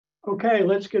Okay,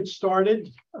 let's get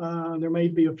started. There may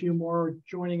be a few more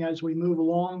joining as we move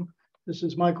along. This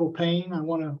is Michael Payne. I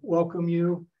want to welcome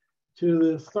you to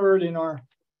the third in our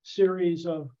series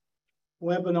of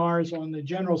webinars on the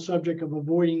general subject of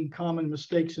avoiding common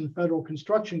mistakes in federal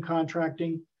construction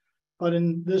contracting. But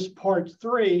in this part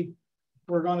 3,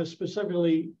 we're going to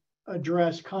specifically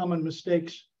address common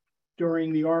mistakes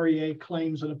during the REA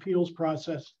claims and appeals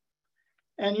process.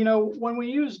 And, you know, when we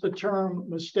use the term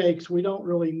mistakes, we don't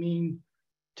really mean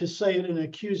to say it in an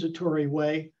accusatory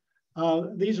way.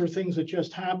 These are things that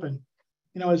just happen.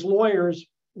 You know, as lawyers,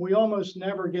 we almost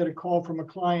never get a call from a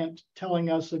client telling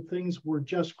us that things were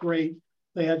just great.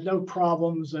 They had no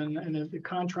problems and the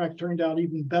contract turned out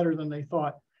even better than they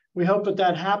thought. We hope that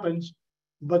that happens,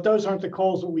 but those aren't the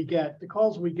calls that we get. The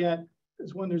calls we get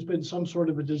is when there's been some sort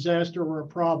of a disaster or a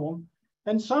problem.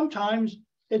 And sometimes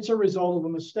it's a result of a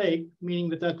mistake, meaning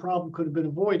that that problem could have been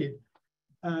avoided.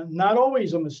 Not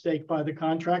always a mistake by the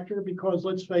contractor, because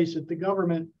let's face it, the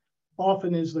government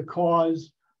often is the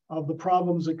cause of the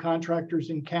problems that contractors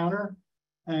encounter.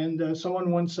 And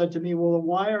someone once said to me, well,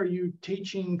 why are you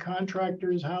teaching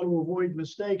contractors how to avoid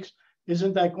mistakes?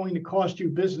 Isn't that going to cost you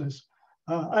business?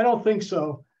 I don't think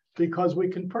so, because we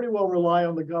can pretty well rely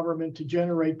on the government to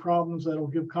generate problems that will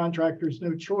give contractors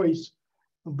no choice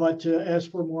but to ask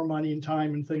for more money and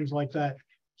time and things like that.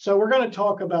 So we're going to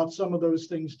talk about some of those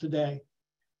things today.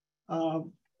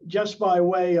 Just by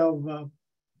way of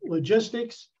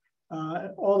logistics,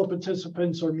 all the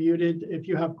participants are muted. If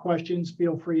you have questions,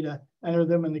 feel free to enter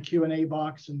them in the Q&A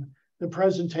box, and the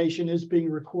presentation is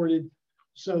being recorded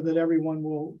so that everyone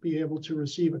will be able to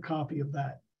receive a copy of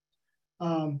that.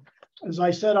 As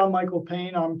I said, I'm Michael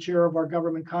Payne. I'm chair of our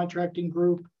government contracting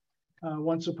group.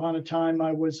 Once upon a time,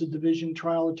 I was a division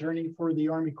trial attorney for the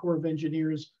Army Corps of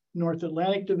Engineers North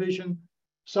Atlantic Division,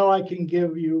 so I can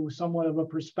give you somewhat of a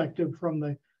perspective from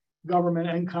the government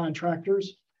and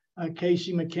contractors.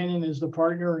 Casey McKinnon is the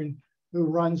partner and who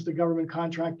runs the government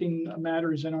contracting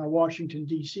matters in our Washington,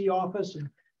 D.C. office, and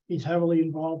he's heavily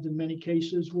involved in many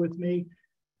cases with me,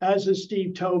 as is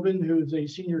Steve Tobin, who is a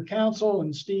senior counsel,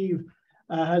 and Steve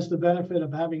has the benefit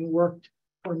of having worked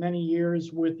for many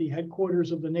years with the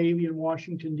headquarters of the Navy in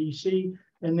Washington, D.C.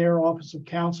 and their Office of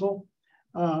Counsel.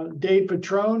 Dave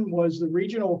Petrone was the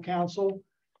regional counsel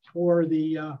for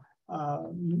the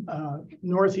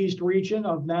Northeast region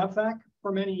of NAVFAC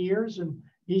for many years, and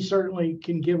he certainly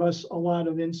can give us a lot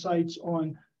of insights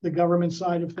on the government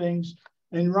side of things.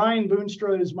 And Ryan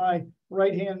Boonstra is my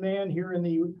right-hand man here in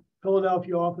the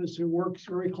Philadelphia office, who works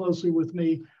very closely with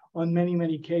me on many,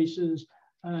 many cases.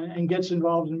 And gets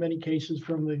involved in many cases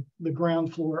from the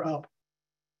ground floor up.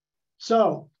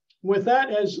 So with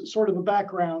that as sort of a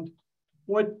background,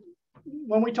 when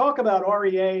we talk about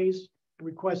REAs,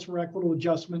 requests for equitable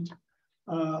adjustment,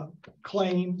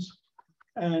 claims,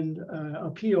 and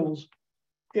appeals,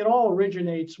 it all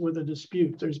originates with a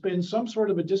dispute. There's been some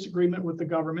sort of a disagreement with the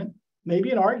government,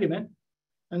 maybe an argument,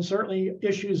 and certainly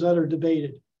issues that are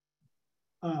debated.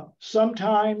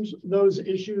 Sometimes those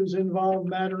issues involve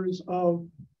matters of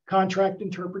contract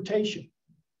interpretation.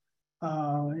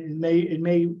 It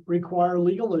may require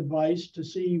legal advice to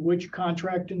see which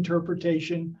contract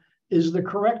interpretation is the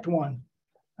correct one.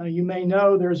 You may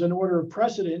know there's an order of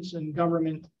precedence in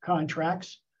government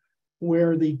contracts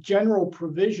where the general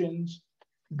provisions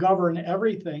govern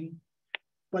everything,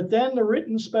 but then the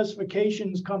written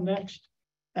specifications come next,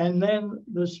 and then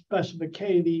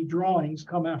the drawings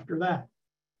come after that.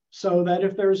 So that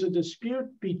if there's a dispute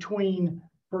between,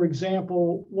 for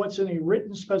example, what's in a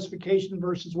written specification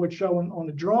versus what's shown on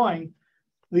a drawing,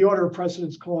 the order of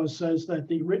precedence clause says that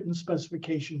the written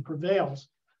specification prevails.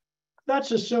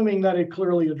 That's assuming that it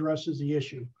clearly addresses the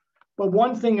issue. But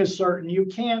one thing is certain, you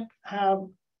can't have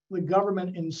the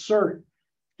government insert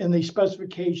in the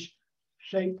specification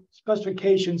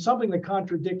something that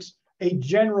contradicts a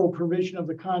general provision of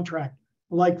the contract,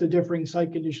 like the differing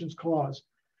site conditions clause.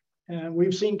 And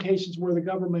we've seen cases where the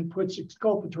government puts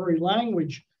exculpatory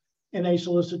language in a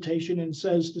solicitation and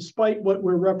says, despite what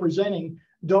we're representing,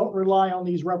 don't rely on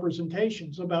these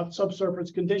representations about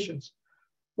subsurface conditions.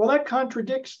 Well, that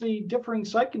contradicts the differing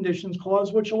site conditions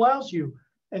clause, which allows you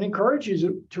and encourages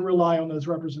you to rely on those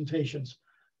representations.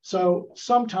 So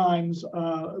sometimes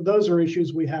those are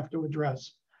issues we have to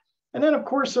address. And then, of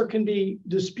course, there can be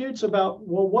disputes about,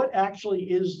 well, what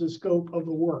actually is the scope of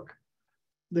the work?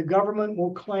 The government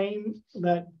will claim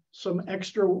that some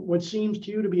extra, what seems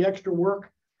to you to be extra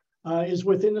work, is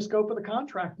within the scope of the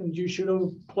contract, and you should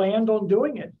have planned on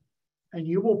doing it. And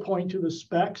you will point to the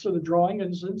specs or the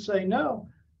drawings and say, no,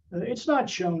 it's not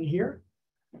shown here.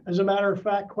 As a matter of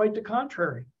fact, quite the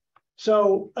contrary.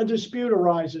 So a dispute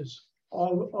arises.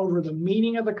 over the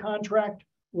meaning of the contract,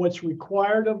 what's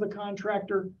required of the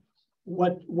contractor,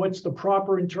 what's the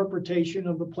proper interpretation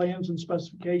of the plans and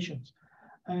specifications.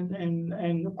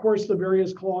 And of course, the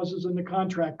various clauses in the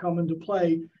contract come into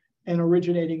play in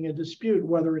originating a dispute,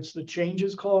 whether it's the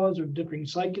changes clause or differing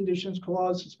site conditions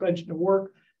clause, suspension of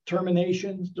work,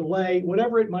 terminations, delay,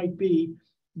 whatever it might be.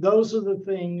 Those are the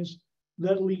things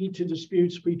that lead to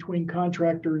disputes between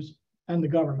contractors and the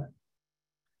government.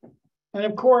 And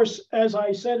of course, as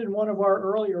I said in one of our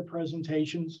earlier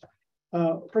presentations,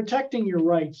 protecting your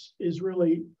rights is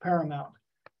really paramount.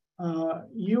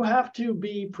 You have to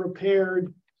be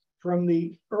prepared from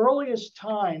the earliest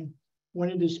time when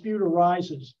a dispute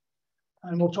arises,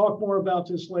 and we'll talk more about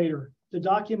this later, to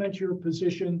document your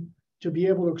position, to be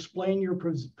able to explain your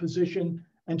position,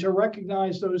 and to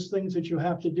recognize those things that you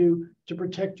have to do to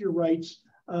protect your rights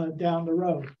down the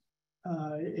road.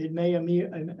 It may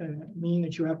mean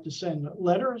that you have to send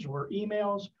letters or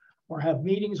emails or have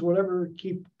meetings, whatever,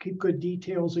 keep good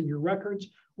details in your records,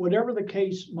 whatever the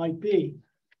case might be.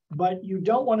 But you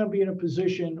don't want to be in a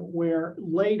position where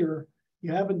later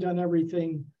you haven't done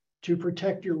everything to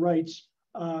protect your rights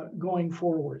going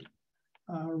forward.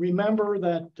 Remember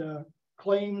that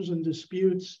claims and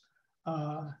disputes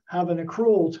have an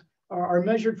accrual, are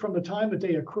measured from the time that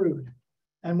they accrued.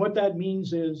 And what that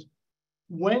means is,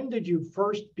 when did you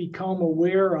first become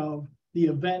aware of the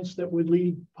events that would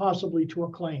lead possibly to a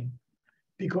claim?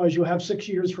 Because you have 6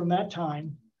 years from that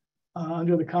time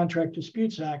under the Contract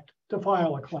Disputes Act to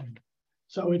file a claim.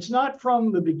 So it's not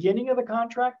from the beginning of the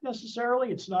contract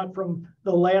necessarily. It's not from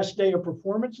the last day of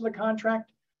performance of the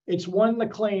contract. It's when the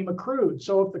claim accrued.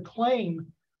 So if the claim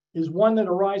is one that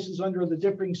arises under the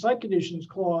differing site conditions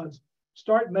clause,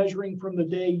 start measuring from the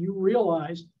day you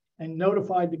realized and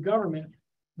notified the government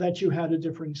that you had a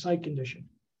differing site condition.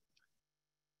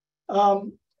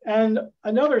 And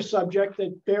another subject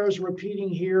that bears repeating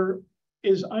here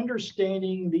is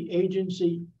understanding the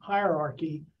agency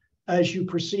hierarchy as you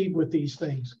proceed with these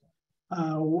things,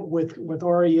 with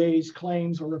REAs,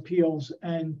 claims, or appeals.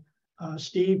 And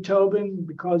Steve Tobin,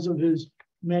 because of his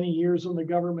many years on the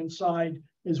government side,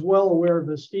 is well aware of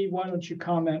this. Steve, why don't you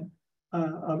comment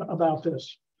about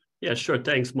this? Yeah, sure.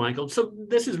 Thanks, Michael. So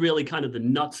this is really kind of the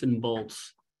nuts and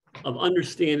bolts of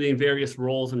understanding various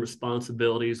roles and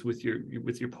responsibilities with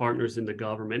your partners in the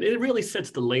government. It really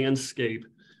sets the landscape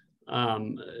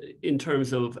in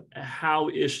terms of how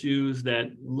issues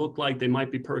that look like they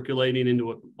might be percolating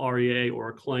into a REA or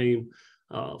a claim,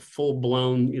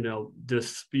 full-blown,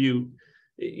 dispute.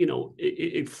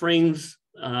 It frames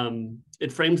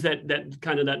that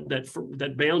kind of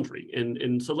that boundary.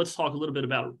 And so let's talk a little bit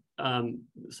about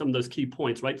some of those key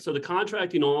points, right? So the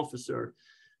contracting officer,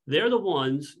 they're the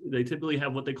ones, they typically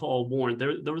have what they call a warrant.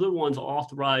 They're the ones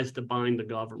authorized to bind the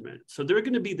government. So they're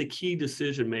going to be the key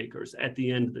decision makers at the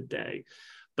end of the day.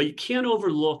 But you can't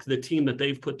overlook the team that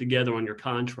they've put together on your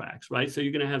contracts, right? So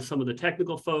you're going to have some of the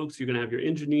technical folks, you're going to have your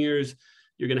engineers,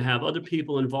 you're going to have other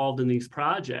people involved in these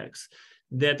projects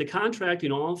that the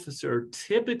contracting officer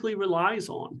typically relies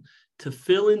on to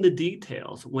fill in the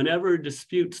details whenever a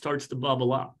dispute starts to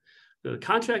bubble up. The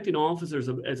contracting officers,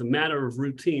 as a matter of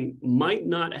routine, might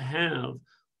not have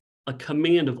a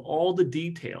command of all the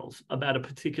details about a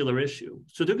particular issue.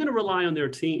 So they're going to rely on their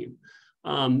team.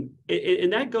 And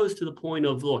that goes to the point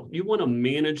of, look, you want to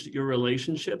manage your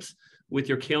relationships with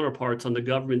your counterparts on the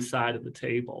government side of the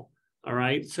table. All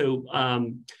right. So,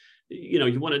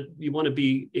 you want to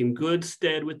be in good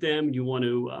stead with them. You want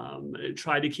to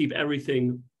try to keep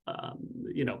everything,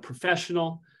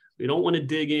 professional. You don't want to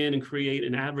dig in and create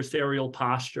an adversarial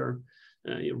posture.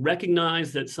 You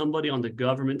recognize that somebody on the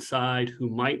government side who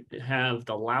might have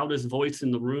the loudest voice in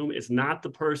the room is not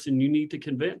the person you need to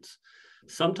convince.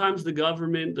 Sometimes the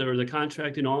government or the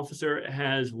contracting officer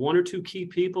has one or two key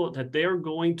people that they're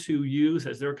going to use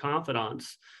as their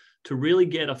confidants to really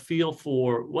get a feel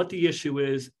for what the issue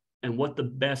is and what the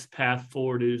best path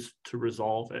forward is to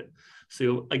resolve it.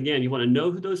 So again, you want to know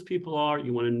who those people are.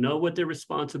 You want to know what their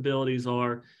responsibilities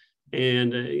are.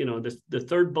 And, the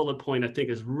third bullet point, I think,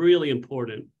 is really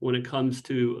important when it comes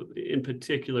to, in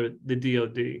particular, the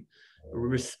DOD.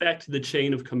 Respect the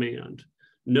chain of command.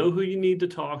 Know who you need to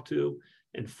talk to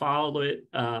and follow it,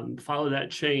 follow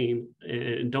that chain,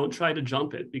 and don't try to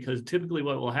jump it, because typically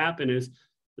what will happen is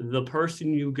the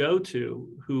person you go to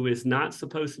who is not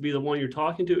supposed to be the one you're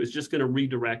talking to is just going to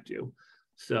redirect you.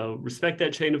 So respect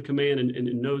that chain of command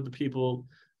and know the people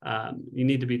you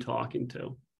need to be talking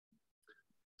to.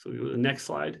 So we go to the next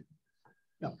slide.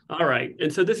 Yeah. All right.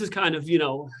 And so this is kind of,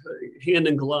 hand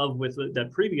in glove with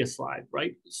that previous slide,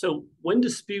 right? So when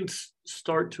disputes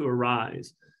start to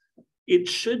arise, it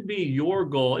should be your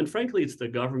goal, and frankly, it's the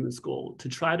government's goal, to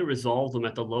try to resolve them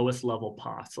at the lowest level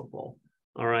possible.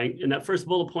 All right. And that first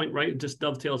bullet point, right, just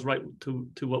dovetails right to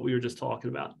what we were just talking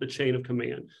about, the chain of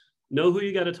command. Know who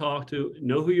you got to talk to,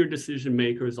 know who your decision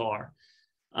makers are.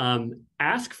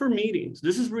 Ask for meetings.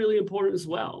 This is really important as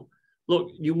well.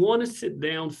 Look, you want to sit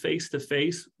down face to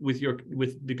face with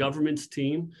the government's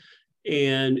team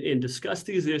and discuss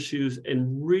these issues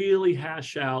and really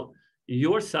hash out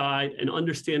your side and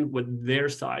understand what their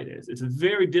side is. It's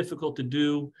very difficult to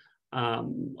do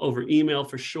over email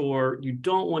for sure. You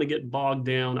don't want to get bogged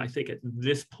down, I think, at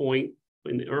this point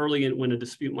when a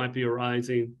dispute might be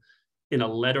arising, in a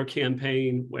letter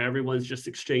campaign where everyone's just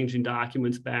exchanging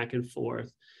documents back and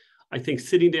forth. I think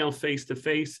sitting down face to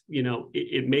face,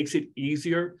 it makes it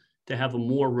easier to have a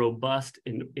more robust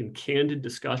and candid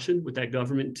discussion with that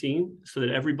government team so that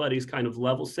everybody's kind of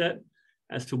level set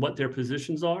as to what their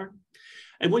positions are.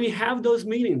 And when you have those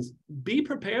meetings, be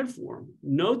prepared for them.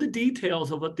 Know the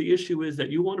details of what the issue is that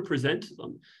you want to present to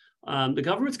them. The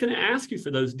government's going to ask you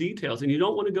for those details, and you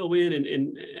don't want to go in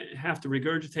and have to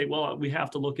regurgitate, well, we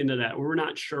have to look into that. We're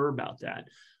not sure about that.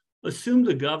 Assume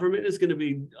the government is going to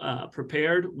be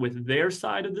prepared with their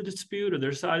side of the dispute or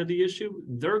their side of the issue.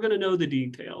 They're going to know the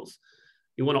details.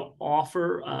 You want to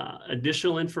offer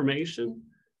additional information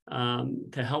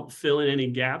to help fill in any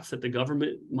gaps that the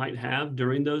government might have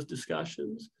during those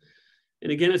discussions.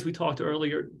 And again, as we talked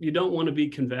earlier, you don't want to be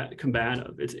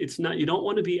combative. It's not, you don't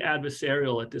want to be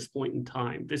adversarial at this point in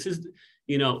time. This is,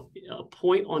 a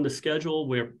point on the schedule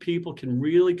where people can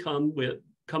really come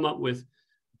up with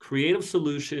creative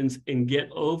solutions and get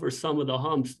over some of the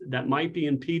humps that might be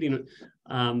impeding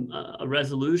a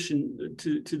resolution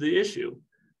to the issue.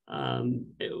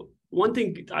 One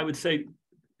thing I would say,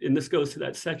 and this goes to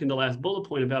that second to last bullet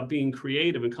point about being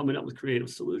creative and coming up with creative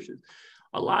solutions.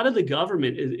 A lot of the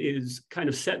government is kind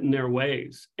of set in their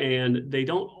ways, and they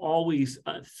don't always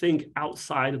think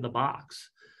outside of the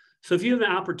box. So if you have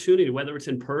an opportunity, whether it's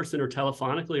in person or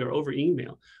telephonically or over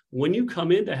email, when you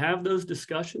come in to have those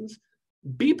discussions,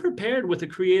 be prepared with a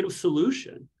creative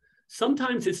solution.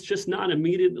 Sometimes it's just not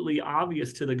immediately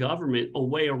obvious to the government a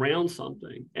way around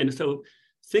something. And so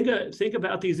think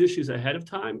about these issues ahead of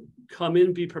time, come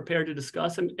in, be prepared to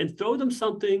discuss them, and throw them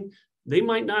something they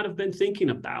might not have been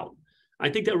thinking about. I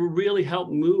think that will really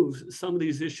help move some of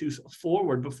these issues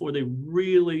forward before they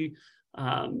really,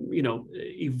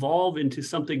 evolve into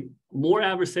something more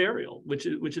adversarial, which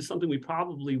is something we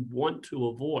probably want to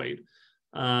avoid.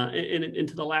 And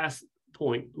to the last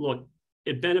point, look,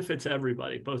 it benefits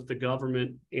everybody, both the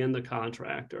government and the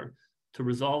contractor, to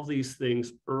resolve these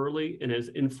things early and as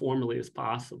informally as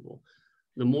possible.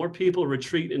 The more people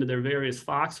retreat into their various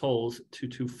foxholes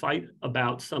to fight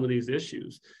about some of these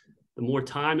issues, the more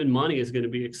time and money is going to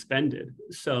be expended.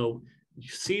 So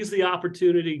seize the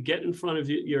opportunity, get in front of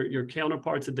your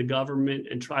counterparts at the government,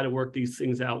 and try to work these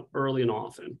things out early and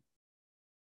often.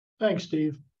 Thanks,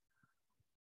 Steve.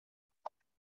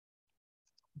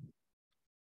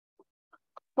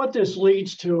 What this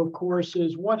leads to, of course,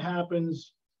 is what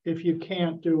happens if you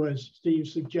can't do, as Steve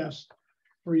suggests,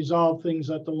 resolve things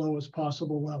at the lowest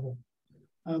possible level.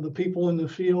 The people in the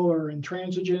field are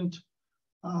intransigent.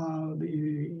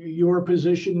 Your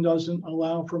position doesn't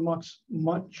allow for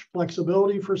much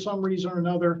flexibility for some reason or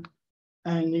another.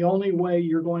 And the only way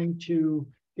you're going to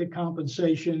get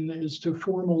compensation is to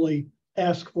formally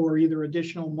ask for either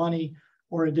additional money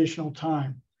or additional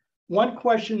time. One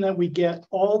question that we get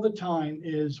all the time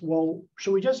is, well,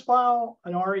 should we just file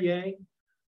an REA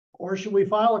or should we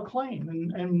file a claim?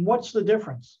 And what's the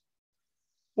difference?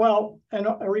 Well,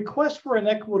 a request for an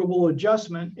equitable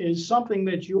adjustment is something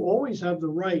that you always have the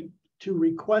right to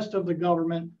request of the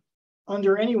government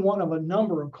under any one of a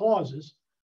number of clauses,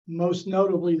 most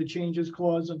notably the changes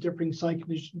clause, the differing site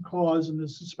condition clause, and the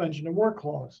suspension of work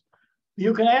clause.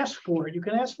 You can ask for it. You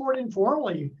can ask for it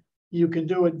informally. You can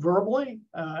do it verbally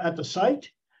at the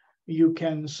site. You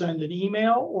can send an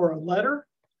email or a letter,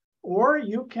 or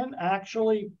you can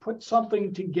actually put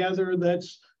something together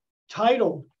that's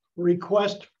titled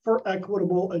Request for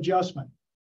Equitable Adjustment.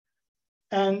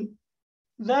 And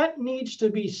that needs to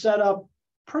be set up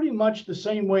pretty much the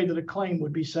same way that a claim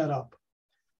would be set up.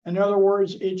 In other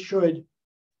words, it should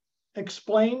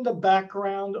explain the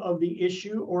background of the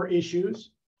issue or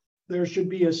issues. There should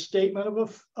be a statement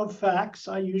of facts.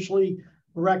 I usually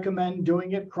recommend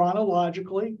doing it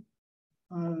chronologically.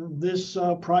 This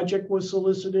project was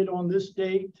solicited on this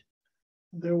date.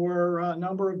 There were a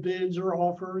number of bids or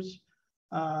offers.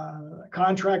 A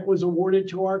contract was awarded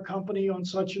to our company on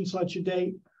such and such a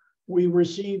date. We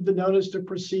received the notice to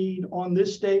proceed on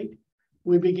this date.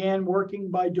 We began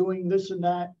working by doing this and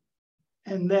that.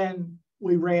 And then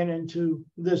we ran into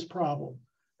this problem.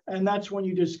 And that's when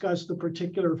you discuss the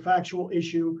particular factual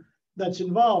issue that's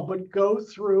involved, but go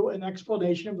through an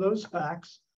explanation of those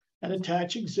facts and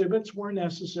attach exhibits where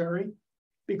necessary,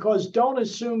 because don't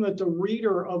assume that the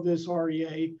reader of this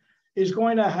REA is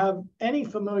going to have any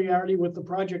familiarity with the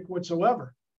project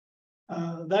whatsoever.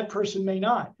 That person may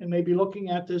not, and may be looking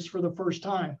at this for the first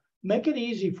time. Make it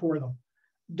easy for them.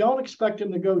 Don't expect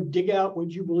them to go dig out what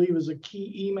you believe is a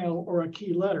key email or a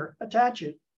key letter. Attach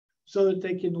it so that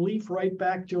they can leaf right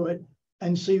back to it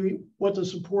and see what the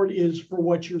support is for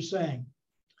what you're saying.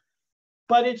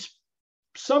 But it's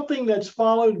something that's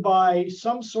followed by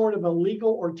some sort of a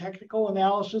legal or technical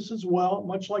analysis as well,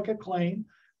 much like a claim.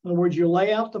 In other words, you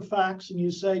lay out the facts and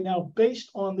you say, now, based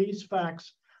on these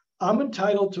facts, I'm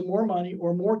entitled to more money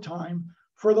or more time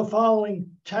for the following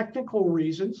technical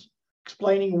reasons,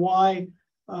 explaining why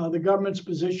the government's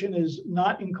position is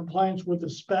not in compliance with the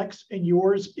specs and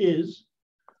yours is,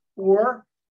 or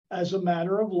as a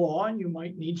matter of law, and you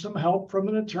might need some help from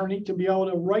an attorney to be able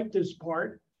to write this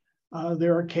part.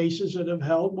 There are cases that have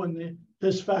held when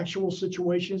this factual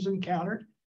situation is encountered,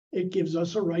 it gives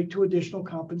us a right to additional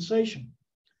compensation.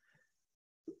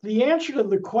 The answer to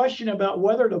the question about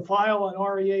whether to file an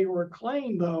REA or a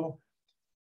claim, though,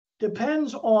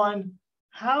 depends on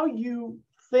how you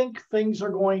think things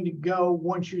are going to go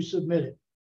once you submit it.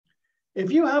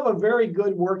 If you have a very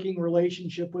good working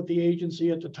relationship with the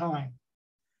agency at the time,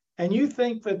 and you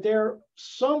think that they're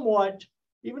somewhat,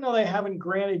 even though they haven't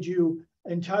granted you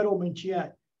entitlements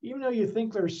yet, even though you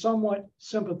think they're somewhat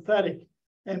sympathetic,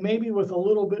 and maybe with a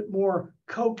little bit more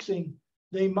coaxing,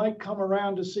 they might come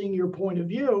around to seeing your point of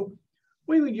view,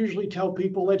 we would usually tell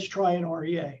people, let's try an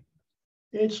REA.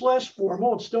 It's less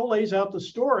formal, it still lays out the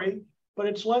story, but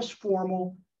it's less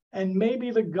formal, and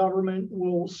maybe the government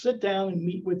will sit down and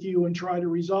meet with you and try to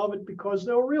resolve it, because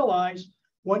they'll realize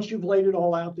once you've laid it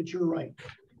all out that you're right.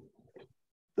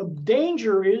 The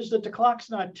danger is that the clock's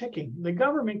not ticking. The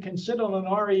government can sit on an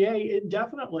REA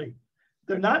indefinitely.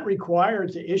 They're not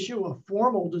required to issue a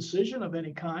formal decision of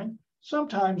any kind.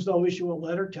 Sometimes they'll issue a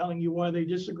letter telling you why they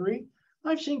disagree.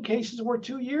 I've seen cases where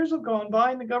 2 years have gone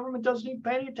by and the government doesn't even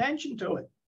pay any attention to it.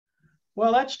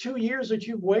 Well, that's 2 years that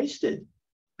you've wasted,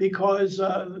 because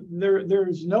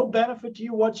there's no benefit to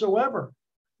you whatsoever.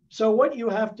 So what you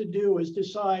have to do is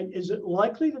decide, is it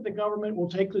likely that the government will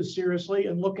take this seriously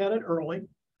and look at it early?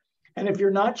 And if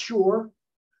you're not sure,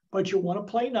 but you want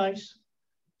to play nice,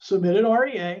 submit an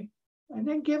REA and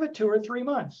then give it 2 or 3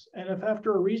 months. And if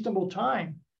after a reasonable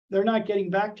time, they're not getting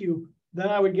back to you, then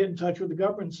I would get in touch with the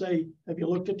government and say, have you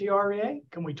looked at the REA?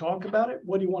 Can we talk about it?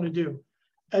 What do you want to do?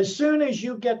 As soon as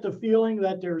you get the feeling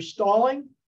that they're stalling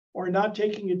or not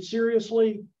taking it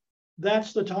seriously,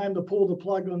 that's the time to pull the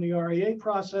plug on the REA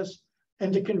process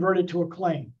and to convert it to a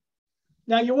claim.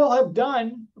 Now, you will have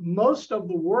done most of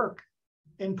the work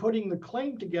in putting the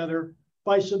claim together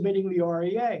by submitting the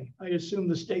REA. I assume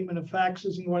the statement of facts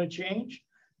isn't going to change.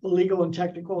 The legal and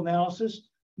technical analysis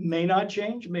may not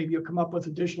change. Maybe you'll come up with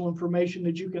additional information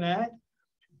that you can add,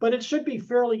 but it should be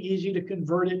fairly easy to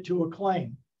convert it to a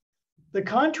claim. The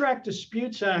Contract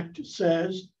Disputes Act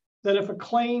says that if a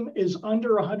claim is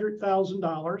under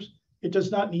 $100,000, it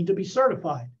does not need to be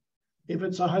certified. If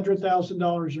it's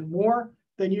 $100,000 or more,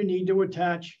 then you need to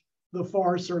attach the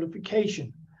FAR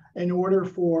certification in order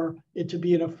for it to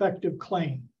be an effective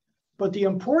claim. But the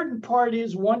important part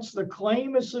is, once the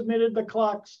claim is submitted, the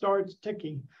clock starts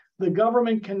ticking. The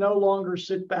government can no longer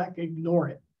sit back and ignore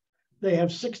it. They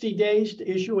have 60 days to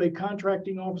issue a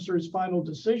contracting officer's final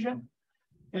decision.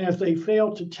 And if they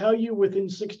fail to tell you within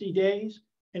 60 days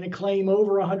in a claim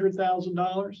over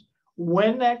 $100,000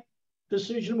 when that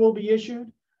decision will be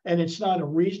issued, and it's not a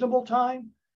reasonable time,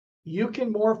 you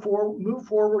can move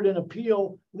forward and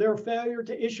appeal their failure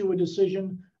to issue a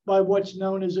decision by what's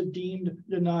known as a deemed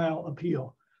denial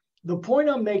appeal. The point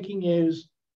I'm making is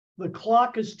the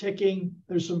clock is ticking.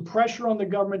 There's some pressure on the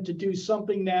government to do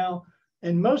something now.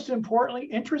 And most importantly,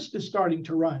 interest is starting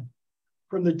to run.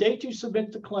 From the date you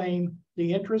submit the claim,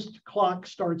 the interest clock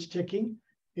starts ticking.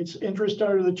 It's interest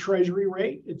under the Treasury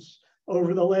rate. It's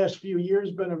over the last few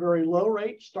years been a very low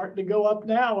rate, starting to go up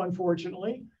now,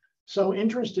 unfortunately. So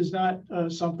interest is not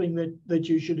something that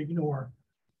you should ignore.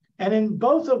 And in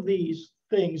both of these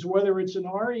things, whether it's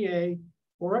an REA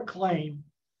or a claim,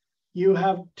 you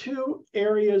have 2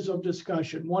 areas of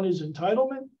discussion. One is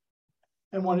entitlement,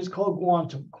 and one is called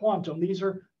quantum. Quantum, these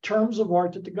are terms of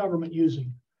art that the government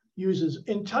uses.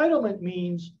 Entitlement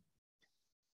means,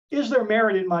 is there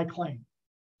merit in my claim?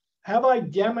 Have I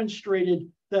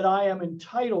demonstrated that I am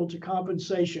entitled to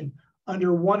compensation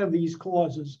under one of these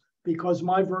clauses because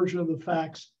my version of the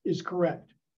facts is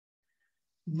correct?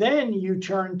 Then you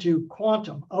turn to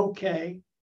quantum. Okay,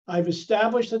 I've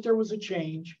established that there was a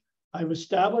change. I've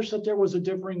established that there was a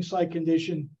differing site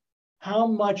condition. How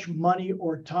much money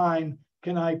or time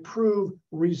can I prove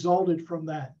resulted from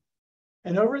that?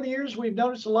 And over the years, we've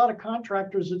noticed a lot of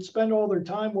contractors that spend all their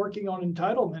time working on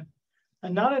entitlement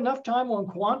and not enough time on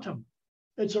quantum.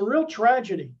 It's a real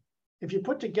tragedy if you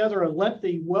put together a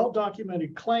lengthy,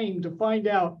 well-documented claim to find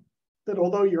out that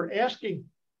although you're asking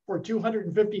for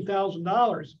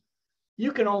 $250,000,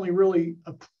 you can only really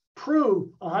prove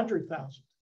 $100,000.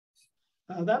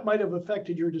 That might have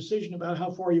affected your decision about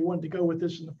how far you wanted to go with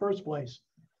this in the first place.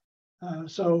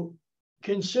 So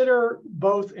consider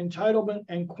both entitlement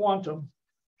and quantum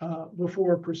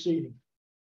before proceeding.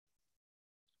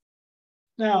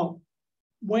 Now,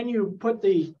 when you put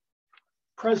the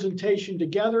presentation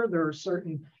together, there are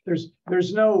certain,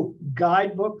 there's no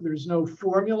guidebook, there's no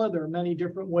formula. There are many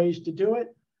different ways to do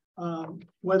it,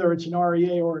 whether it's an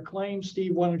REA or a claim.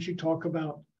 Steve, why don't you talk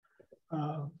about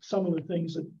some of the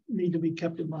things that need to be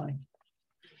kept in mind?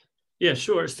 Yeah,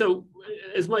 sure. So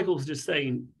as Michael was just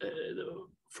saying,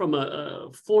 from a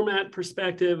format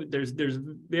perspective, there's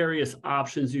various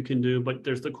options you can do, but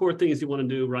there's the core things you want to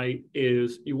do, right,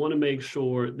 is you want to make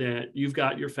sure that you've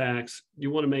got your facts. You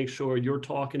want to make sure you're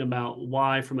talking about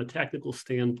why, from a technical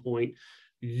standpoint,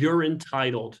 you're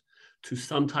entitled to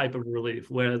some type of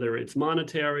relief, whether it's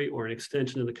monetary or an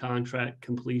extension of the contract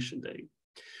completion date.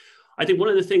 I think one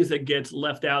of the things that gets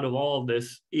left out of all of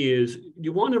this is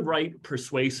you want to write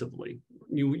persuasively.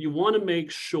 You want to make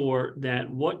sure that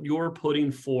what you're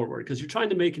putting forward, because you're trying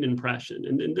to make an impression,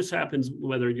 and this happens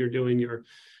whether you're doing your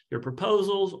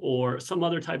proposals or some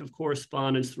other type of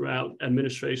correspondence throughout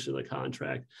administration of the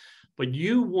contract, but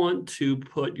you want to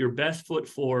put your best foot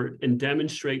forward and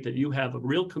demonstrate that you have a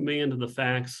real command of the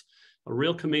facts, a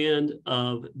real command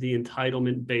of the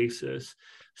entitlement basis,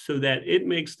 so that it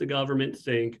makes the government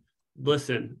think,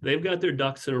 listen, they've got their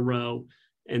ducks in a row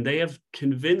and they have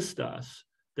convinced us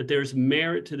that there's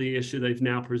merit to the issue they've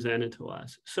now presented to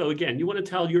us. So again, you want to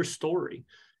tell your story,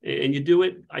 and you do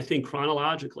it, I think,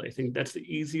 chronologically. I think that's the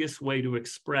easiest way to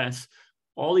express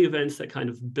all the events that kind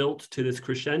of built to this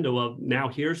crescendo of now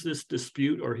here's this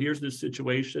dispute or here's this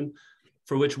situation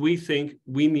for which we think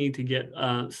we need to get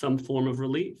some form of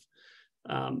relief.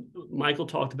 Michael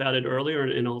talked about it earlier,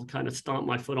 and I'll kind of stomp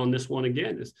my foot on this one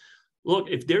again, is look,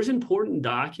 if there's important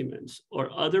documents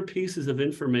or other pieces of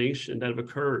information that have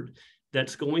occurred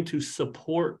that's going to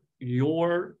support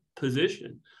your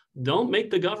position, don't make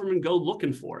the government go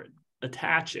looking for it.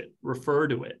 Attach it, refer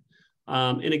to it.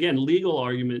 And again, legal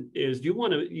argument is you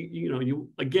want to,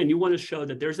 you want to show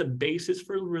that there's a basis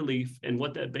for relief and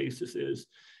what that basis is.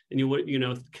 And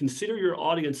you consider your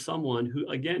audience someone who,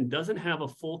 again, doesn't have a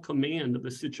full command of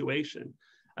the situation,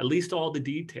 at least all the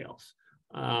details.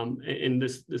 And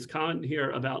this comment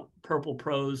here about purple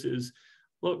prose is,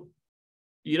 look,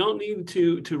 you don't need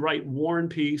to write War and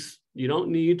Peace. You don't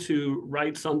need to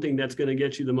write something that's going to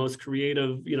get you the most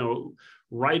creative,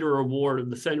 writer award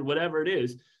of the center, whatever it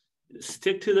is.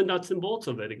 Stick to the nuts and bolts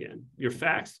of it again, your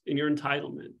facts and your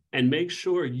entitlement, and make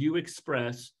sure you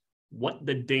express what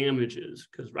the damage is.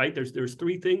 Because, right, there's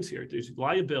three things here. There's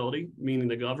liability, meaning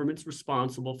the government's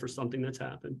responsible for something that's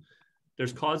happened.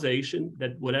 There's causation,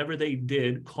 that whatever they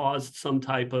did caused some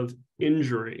type of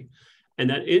injury. And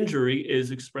that injury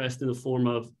is expressed in the form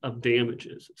of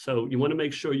damages. So you want to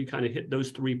make sure you kind of hit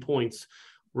those 3 points,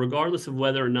 regardless of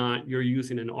whether or not you're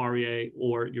using an REA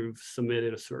or you've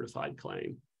submitted a certified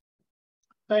claim.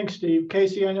 Thanks, Steve.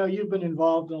 Casey, I know you've been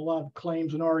involved in a lot of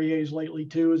claims and REAs lately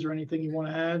too. Is there anything you want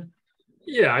to add?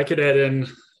 Yeah, I could add in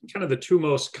kind of the two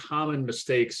most common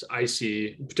mistakes I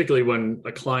see, particularly when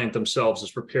a client themselves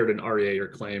has prepared an REA or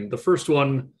claim. The first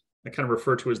one I kind of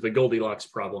refer to as the Goldilocks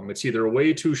problem. It's either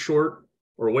way too short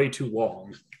or way too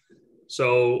long.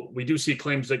 So we do see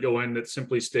claims that go in that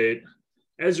simply state,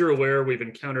 as you're aware, we've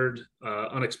encountered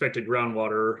unexpected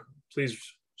groundwater. Please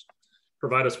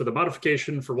provide us with a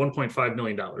modification for $1.5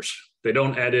 million. They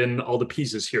don't add in all the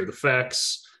pieces here, the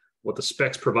facts, what the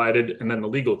specs provided, and then the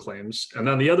legal claims. And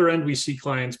on the other end, we see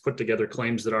clients put together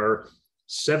claims that are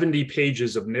 70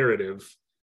 pages of narrative.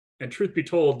 And truth be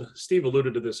told, Steve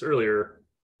alluded to this earlier,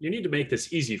 you need to make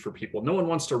this easy for people. No one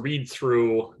wants to read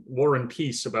through War and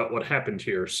Peace about what happened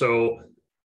here. So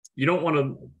you don't want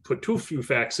to put too few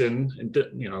facts in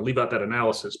and leave out that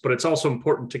analysis, but it's also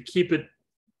important to keep it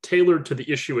tailored to the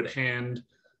issue at hand.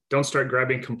 Don't start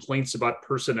grabbing complaints about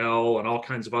personnel and all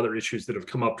kinds of other issues that have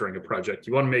come up during a project.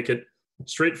 You want to make it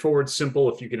straightforward,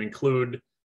 simple. If you can include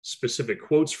specific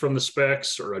quotes from the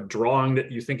specs or a drawing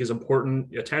that you think is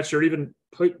important, attach it or even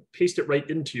paste it right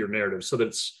into your narrative so that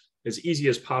it's as easy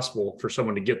as possible for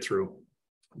someone to get through.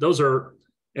 Those are,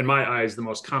 in my eyes, the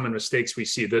most common mistakes we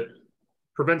see that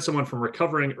prevent someone from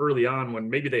recovering early on when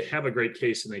maybe they have a great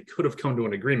case and they could have come to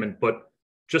an agreement, but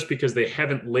just because they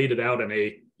haven't laid it out in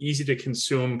a easy to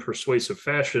consume, persuasive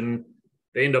fashion,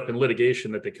 they end up in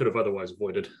litigation that they could have otherwise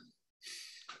avoided.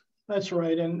 That's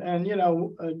right. And you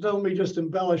know, let me just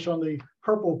embellish on the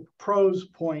purple prose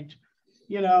point.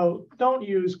 You know, don't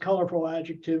use colorful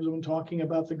adjectives when talking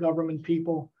about the government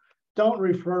people. Don't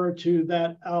refer to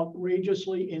that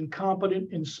outrageously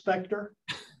incompetent inspector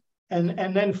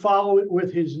and then follow it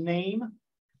with his name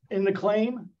in the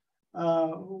claim.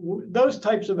 Those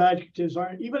types of adjectives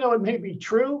aren't, even though it may be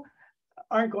true,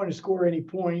 aren't going to score any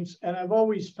points. And I've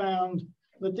always found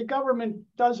that the government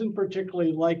doesn't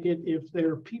particularly like it if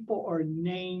their people are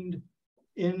named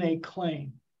in a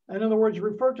claim. In other words,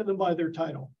 refer to them by their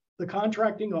title: the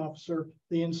contracting officer,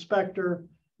 the inspector,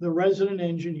 the resident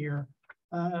engineer.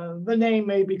 The name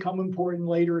may become important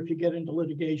later if you get into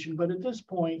litigation, but at this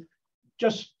point,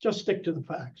 just stick to the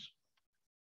facts.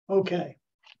 Okay.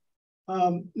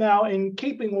 Now, in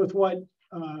keeping with what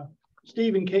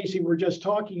Steve and Casey were just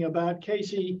talking about,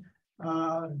 Casey,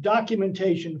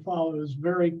 documentation follows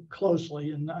very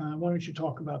closely, and why don't you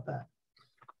talk about that?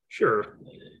 Sure.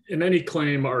 In any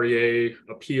claim, REA,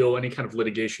 appeal, any kind of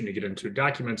litigation you get into,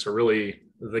 documents are really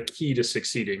the key to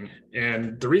succeeding.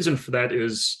 And the reason for that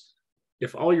is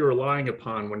if all you're relying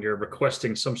upon when you're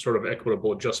requesting some sort of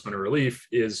equitable adjustment or relief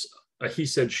is a he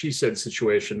said, she said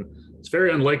situation, it's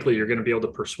very unlikely you're going to be able to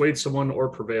persuade someone or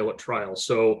prevail at trial.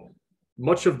 So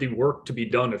much of the work to be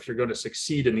done if you're going to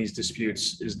succeed in these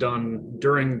disputes is done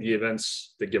during the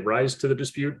events that give rise to the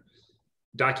dispute,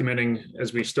 documenting,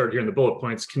 as we start here in the bullet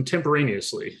points,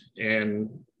 contemporaneously and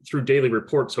through daily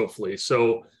reports, hopefully.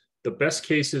 So the best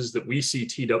cases that we see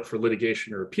teed up for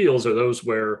litigation or appeals are those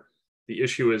where the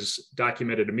issue is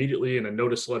documented immediately in a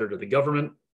notice letter to the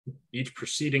government. Each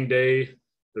preceding day,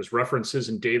 there's references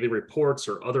in daily reports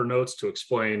or other notes to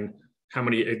explain how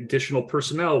many additional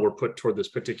personnel were put toward this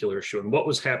particular issue and what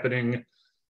was happening,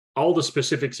 all the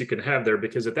specifics you can have there,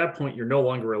 because at that point, you're no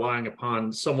longer relying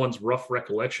upon someone's rough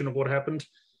recollection of what happened.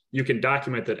 You can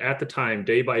document that at the time,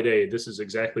 day by day, this is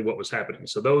exactly what was happening.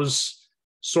 So those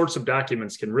sorts of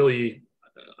documents can really,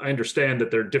 I understand that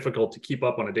they're difficult to keep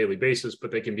up on a daily basis, but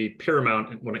they can be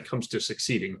paramount when it comes to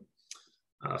succeeding.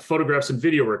 Photographs and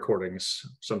video recordings.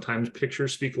 Sometimes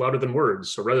pictures speak louder than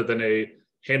words. So rather than a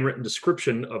handwritten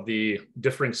description of the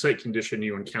differing site condition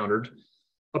you encountered,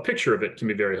 a picture of it can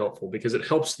be very helpful because it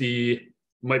helps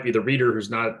might be the reader who's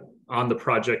not on the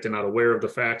project and not aware of the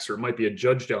facts, or it might be a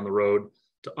judge down the road,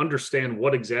 to understand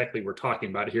what exactly we're talking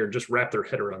about here and just wrap their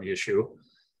head around the issue.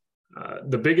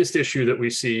 The biggest issue that we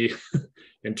see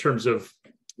in terms of,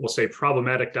 we'll say,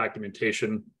 problematic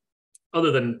documentation,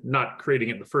 other than not creating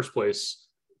it in the first place,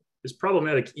 is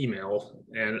problematic email.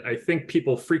 And I think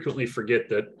people frequently forget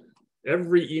that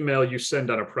every email you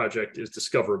send on a project is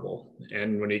discoverable.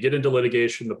 And when you get into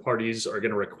litigation, the parties are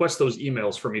going to request those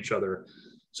emails from each other.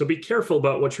 So be careful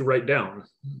about what you write down.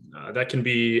 That can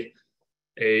be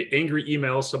an angry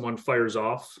email someone fires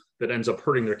off that ends up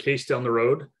hurting their case down the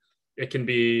road. It can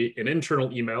be an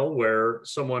internal email where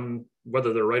someone,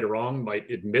 whether they're right or wrong, might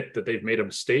admit that they've made a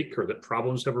mistake or that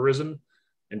problems have arisen.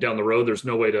 And down the road, there's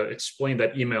no way to explain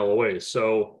that email away.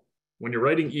 So when you're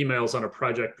writing emails on a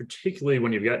project, particularly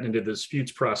when you've gotten into the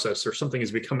disputes process or something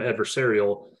has become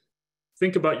adversarial,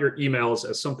 think about your emails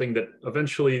as something that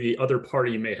eventually the other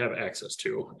party may have access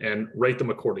to and write them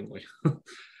accordingly.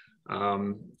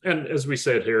 And as we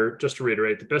said here, just to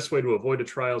reiterate, the best way to avoid a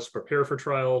trial is to prepare for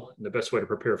trial. And the best way to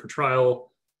prepare for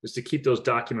trial is to keep those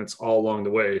documents all along the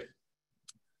way.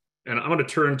 And I'm going to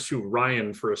turn to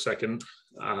Ryan for a second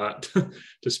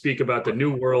to speak about the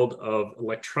new world of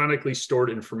electronically stored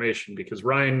information, because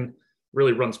Ryan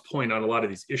really runs point on a lot of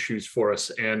these issues for us.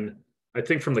 And I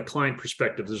think from the client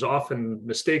perspective, there's often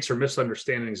mistakes or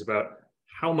misunderstandings about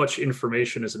how much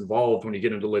information is involved when you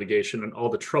get into litigation and all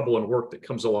the trouble and work that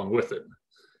comes along with it.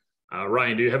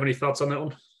 Ryan, do you have any thoughts on that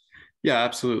one? Yeah,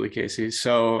 absolutely, Casey.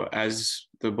 So as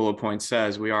the bullet point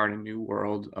says, we are in a new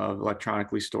world of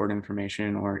electronically stored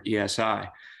information, or ESI.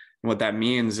 And what that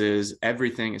means is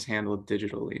everything is handled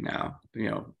digitally now.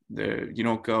 You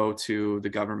don't go to the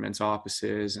government's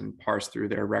offices and parse through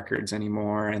their records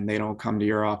anymore, and they don't come to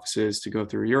your offices to go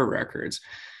through your records.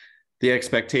 The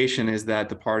expectation is that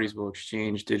the parties will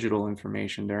exchange digital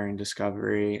information during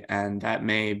discovery, and that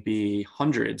may be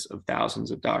hundreds of thousands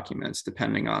of documents,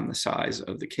 depending on the size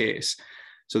of the case.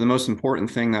 So the most important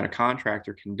thing that a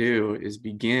contractor can do is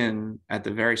begin at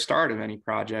the very start of any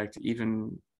project,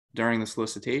 even during the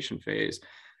solicitation phase.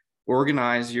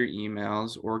 Organize your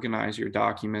emails, organize your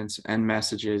documents and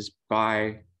messages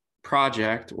by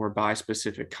project or by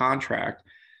specific contract.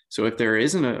 So if there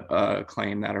isn't a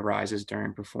claim that arises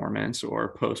during performance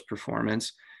or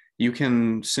post-performance, you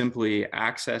can simply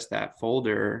access that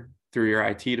folder through your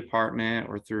IT department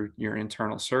or through your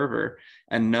internal server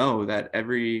and know that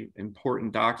every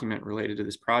important document related to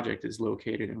this project is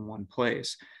located in one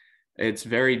place. It's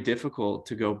very difficult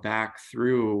to go back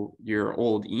through your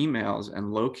old emails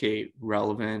and locate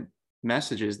relevant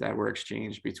messages that were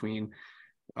exchanged between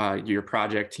your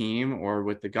project team or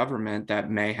with the government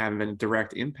that may have a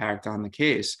direct impact on the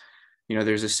case. You know,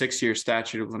 there's a 6-year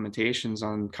statute of limitations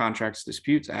on Contracts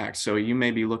Disputes Act. So you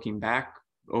may be looking back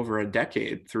over a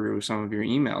decade through some of your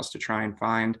emails to try and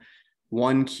find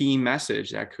one key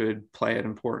message that could play an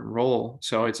important role.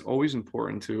 So it's always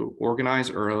important to organize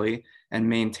early and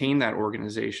maintain that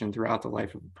organization throughout the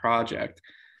life of the project.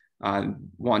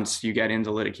 Once you get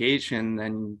into litigation,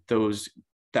 then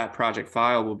that project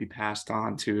file will be passed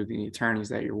on to the attorneys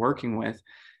that you're working with,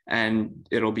 and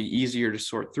it'll be easier to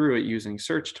sort through it using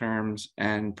search terms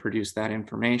and produce that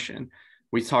information.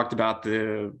 We talked about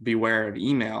the beware of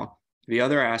email. The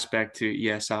other aspect to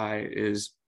ESI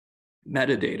is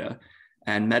metadata,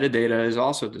 and metadata is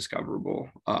also discoverable.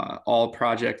 All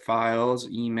project files,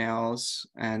 emails,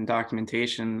 and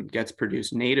documentation gets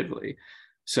produced natively.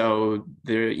 So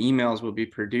the emails will be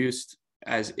produced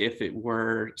as if it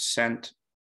were sent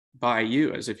by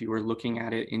you, as if you were looking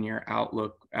at it in your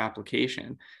Outlook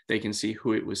application. They can see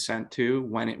who it was sent to,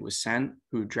 when it was sent,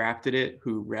 who drafted it,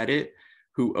 who read it,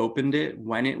 who opened it,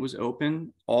 when it was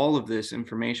opened. All of this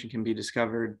information can be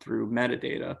discovered through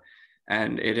metadata.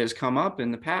 And it has come up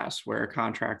in the past where a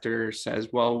contractor says,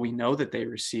 well, we know that they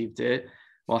received it.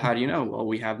 Well, how do you know? Well,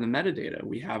 we have the metadata.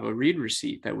 We have a read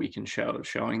receipt that we can show,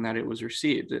 showing that it was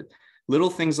received. Little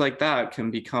things like that can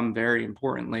become very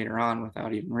important later on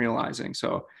without even realizing.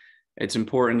 So it's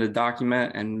important to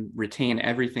document and retain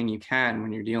everything you can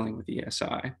when you're dealing with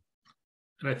ESI.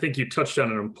 And I think you touched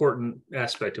on an important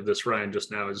aspect of this, Ryan,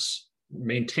 just now, is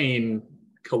maintain,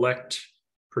 collect,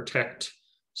 protect.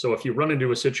 So if you run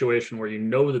into a situation where you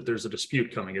know that there's a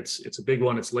dispute coming, it's a big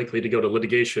one, it's likely to go to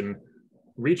litigation,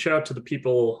 reach out to the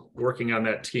people working on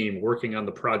that team, working on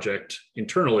the project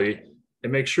internally,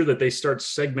 and make sure that they start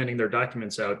segmenting their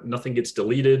documents out. Nothing gets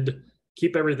deleted.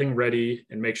 Keep everything ready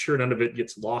and make sure none of it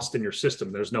gets lost in your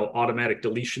system. There's no automatic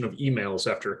deletion of emails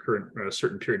after a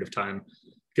certain period of time,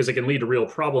 because it can lead to real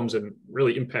problems and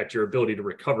really impact your ability to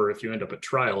recover if you end up at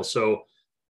trial. So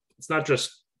it's not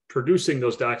just producing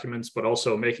those documents, but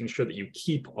also making sure that you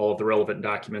keep all of the relevant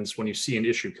documents when you see an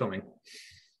issue coming.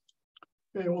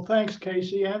 Okay, well, thanks,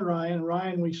 Casey and Ryan.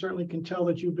 Ryan, we certainly can tell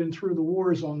that you've been through the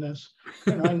wars on this,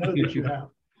 and I know that you have.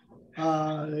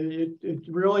 It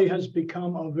really has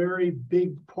become a very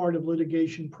big part of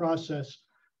litigation process,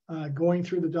 going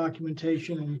through the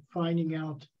documentation and finding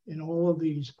out in all of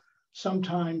these,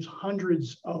 sometimes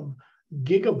hundreds of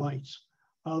gigabytes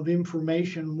of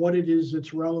information, what it is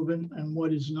that's relevant and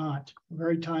what is not.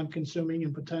 Very time consuming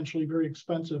and potentially very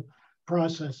expensive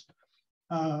process.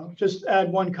 Just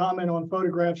add one comment on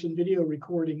photographs and video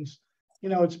recordings. You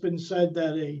know, it's been said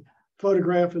that a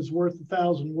photograph is worth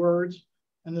 1,000 words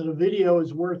and that a video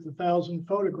is worth 1,000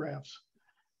 photographs.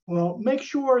 Well, make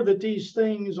sure that these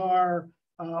things are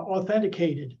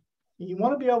authenticated. You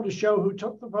want to be able to show who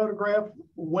took the photograph,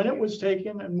 when it was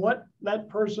taken, and what that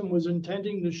person was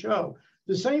intending to show.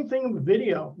 The same thing with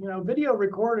video. You know, video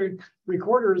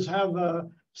recorders have a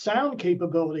sound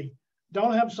capability.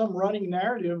 Don't have some running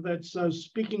narrative that's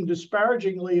speaking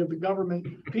disparagingly of the government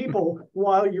people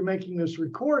while you're making this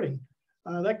recording.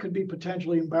 That could be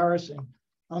potentially embarrassing.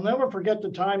 I'll never forget the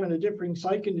time in a differing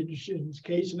site conditions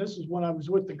case, and this is when I was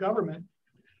with the government,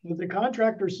 that the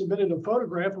contractor submitted a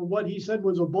photograph of what he said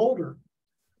was a boulder.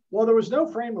 Well, there was no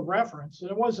frame of reference,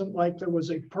 and it wasn't like there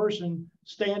was a person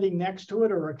standing next to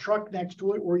it or a truck next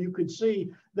to it where you could see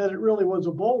that it really was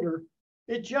a boulder.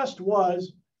 It just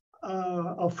was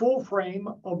a full frame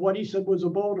of what he said was a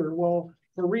boulder. Well,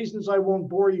 for reasons I won't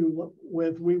bore you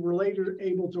with, we were later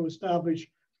able to establish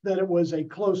that it was a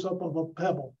close-up of a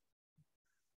pebble.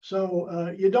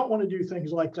 So you don't want to do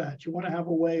things like that. You want to have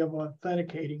a way of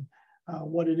authenticating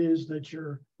what it is that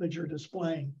you're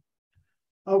displaying.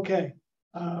 Okay.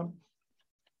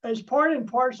 As part and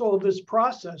parcel of this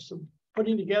process of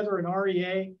putting together an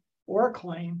REA or a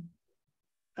claim,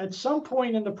 at some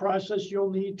point in the process, you'll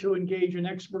need to engage an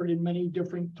expert in many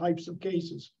different types of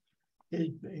cases.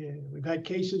 We've had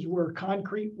cases where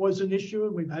concrete was an issue,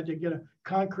 and we've had to get a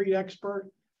concrete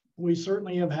expert. We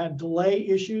certainly have had delay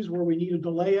issues where we need a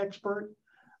delay expert.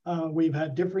 We've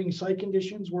had differing site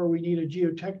conditions where we need a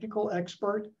geotechnical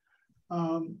expert.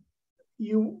 And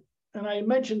I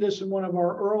mentioned this in one of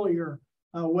our earlier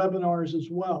webinars as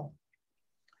well.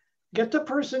 Get the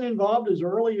person involved as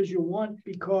early as you want,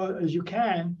 as you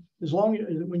can, as long as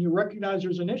when you recognize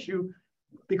there's an issue,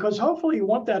 because hopefully you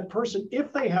want that person,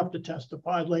 if they have to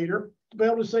testify later, to be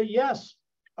able to say, yes,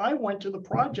 I went to the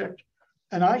project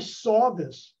and I saw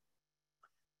this.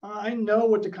 I know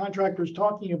what the contractor is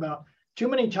talking about. Too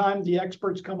many times the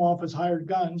experts come off as hired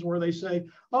guns, where they say,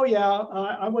 oh yeah,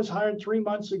 I was hired 3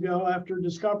 months ago after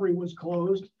discovery was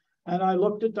closed, and I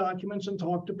looked at documents and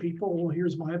talked to people. Well,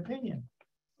 here's my opinion.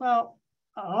 Well,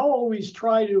 I'll always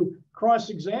try to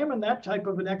cross-examine that type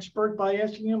of an expert by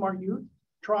asking him, are you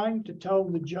trying to tell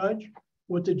the judge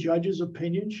what the judge's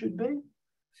opinion should be?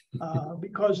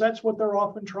 Because that's what they're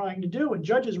often trying to do, and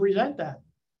judges resent that.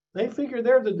 They figure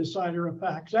they're the decider of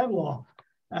facts and law.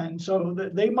 And so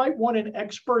they might want an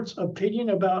expert's opinion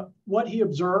about what he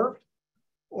observed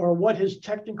or what his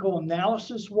technical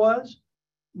analysis was,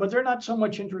 but they're not so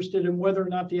much interested in whether or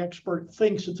not the expert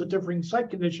thinks it's a differing site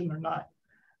condition or not.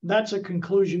 That's a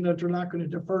conclusion that they're not going to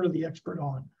defer to the expert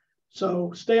on.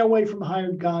 So stay away from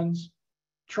hired guns,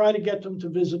 try to get them to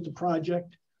visit the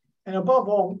project, and above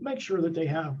all, make sure that they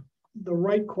have the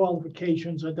right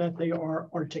qualifications and that they are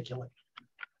articulate.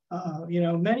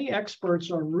 Many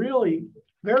experts are really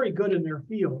very good in their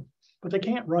field, but they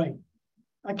can't write.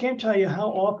 I can't tell you how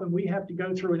often we have to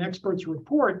go through an expert's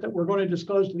report that we're going to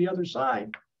disclose to the other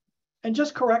side and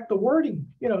just correct the wording,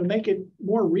 to make it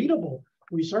more readable.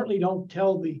 We certainly don't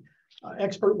tell the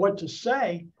expert what to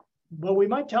say, but we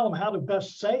might tell them how to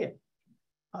best say it.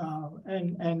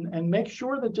 And make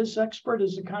sure that this expert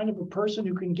is the kind of a person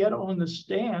who can get on the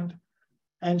stand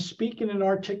and speak in an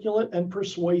articulate and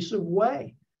persuasive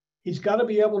way. He's got to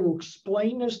be able to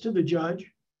explain this to the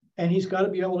judge, and he's got to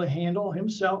be able to handle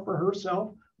himself or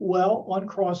herself well on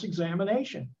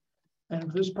cross-examination. And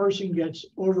if this person gets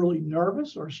overly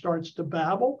nervous or starts to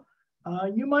babble,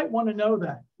 you might want to know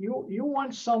that. You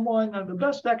want someone, the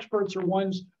best experts are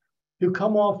ones who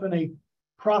come off in a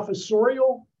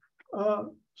professorial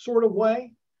sort of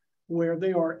way, where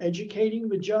they are educating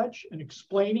the judge and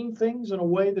explaining things in a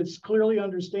way that's clearly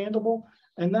understandable.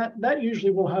 And that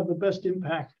usually will have the best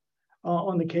impact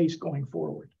on the case going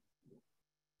forward.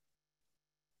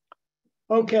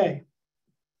 Okay,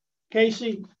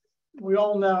 Casey, we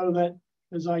all know that,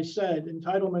 as I said,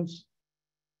 entitlements,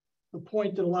 the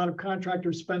point that a lot of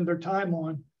contractors spend their time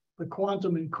on, the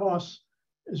quantum and costs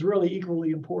is really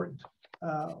equally important.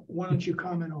 Why don't you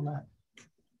comment on that?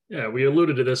 Yeah, we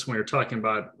alluded to this when we were talking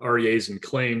about REAs and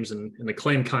claims, and in the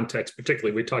claim context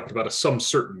particularly, we talked about a sum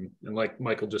certain. And like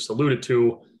Michael just alluded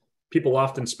to, people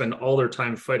often spend all their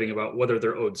time fighting about whether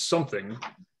they're owed something,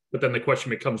 but then the question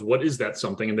becomes, what is that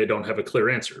something? And they don't have a clear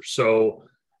answer. So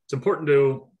it's important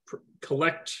to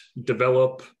collect,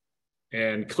 develop,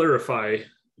 and clarify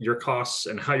your costs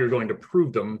and how you're going to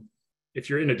prove them if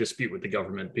you're in a dispute with the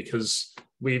government, because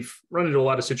we've run into a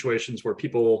lot of situations where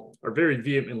people are very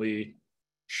vehemently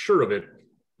sure of it,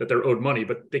 that they're owed money,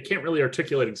 but they can't really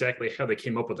articulate exactly how they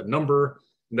came up with a number,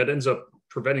 and that ends up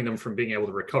preventing them from being able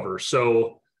to recover.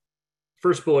 So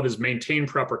first bullet is maintain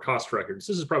proper cost records.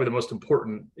 This is probably the most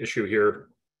important issue here.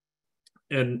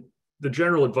 And the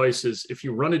general advice is, if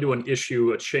you run into an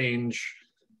issue, a change,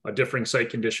 a differing site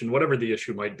condition, whatever the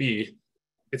issue might be,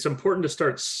 it's important to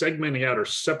start segmenting out or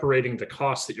separating the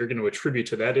costs that you're going to attribute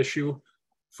to that issue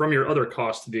from your other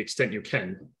costs to the extent you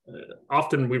can.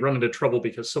 Often we run into trouble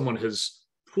because someone has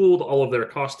pooled all of their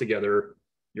costs together.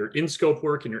 Your in-scope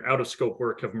work and your out-of-scope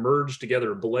work have merged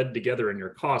together, bled together in your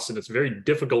costs, and it's very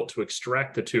difficult to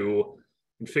extract the two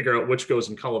and figure out which goes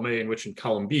in column A and which in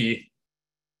column B.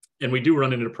 And we do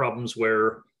run into problems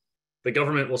where the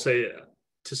government will say,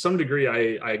 to some degree,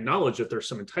 I acknowledge that there's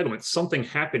some entitlement. Something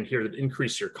happened here that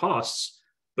increased your costs,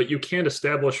 but you can't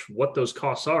establish what those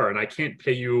costs are, and I can't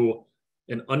pay you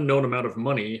an unknown amount of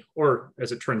money, or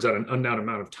as it turns out, an unknown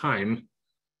amount of time.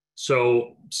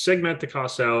 So segment the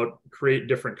costs out, create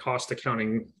different cost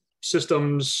accounting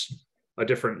systems, a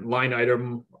different line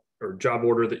item or job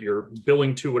order that you're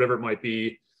billing to, whatever it might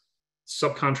be.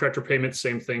 Subcontractor payments,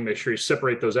 same thing. Make sure you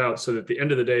separate those out so that at the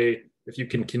end of the day, if you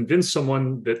can convince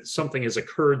someone that something has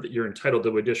occurred that you're entitled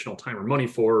to additional time or money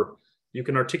for, you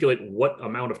can articulate what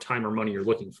amount of time or money you're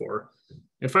looking for.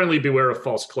 And finally, beware of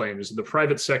false claims. In the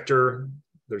private sector,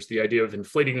 there's the idea of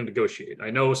inflating and negotiate. I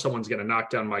know someone's going to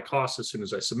knock down my costs as soon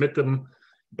as I submit them,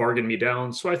 bargain me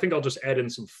down, so I think I'll just add in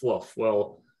some fluff.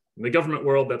 Well, in the government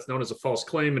world, that's known as a false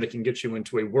claim, and it can get you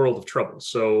into a world of trouble.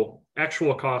 So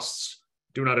actual costs,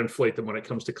 do not inflate them when it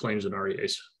comes to claims and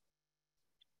REAs.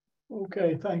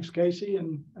 Okay, thanks, Casey.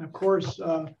 And of course,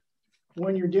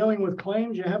 when you're dealing with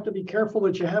claims, you have to be careful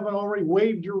that you haven't already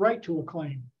waived your right to a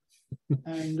claim.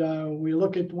 And we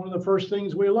look at one of the first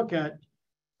things we look at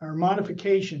are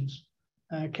modifications.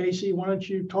 Casey, why don't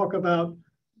you talk about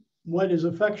what is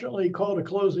affectionately called a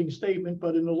closing statement,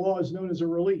 but in the law is known as a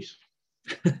release?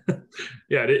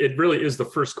 Yeah, it really is the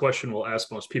first question we'll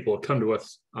ask most people who come to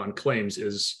us on claims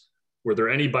is, were there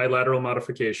any bilateral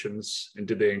modifications, and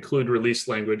did they include release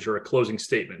language or a closing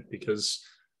statement? Because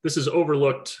this is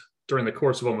overlooked during the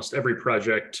course of almost every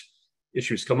project.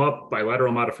 Issues come up,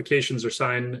 bilateral modifications are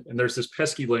signed, and there's this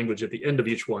pesky language at the end of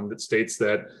each one that states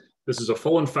that this is a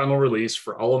full and final release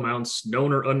for all amounts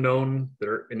known or unknown that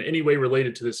are in any way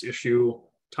related to this issue,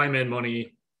 time and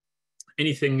money,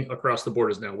 anything across the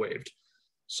board is now waived.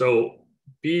 So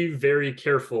be very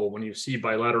careful when you see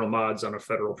bilateral mods on a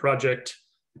federal project.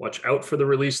 Watch out for the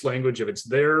release language. If it's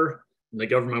there, the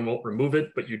government won't remove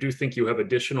it, but you do think you have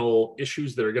additional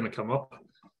issues that are going to come up.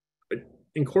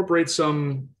 Incorporate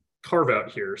some carve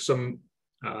out here, some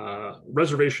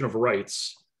reservation of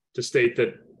rights to state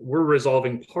that we're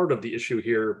resolving part of the issue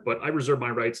here, but I reserve my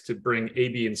rights to bring A,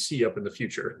 B, and C up in the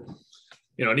future.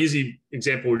 You know, an easy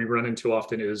example we run into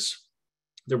often is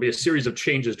there'll be a series of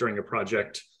changes during a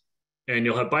project, and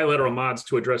you'll have bilateral mods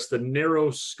to address the narrow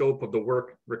scope of the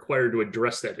work required to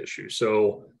address that issue.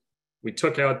 So we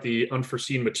took out the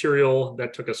unforeseen material,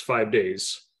 that took us 5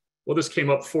 days. Well, this came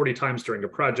up 40 times during a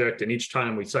project, and each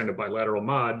time we signed a bilateral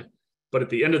mod. But at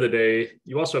the end of the day,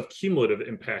 you also have cumulative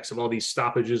impacts of all these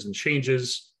stoppages and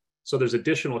changes. So there's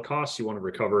additional costs you want to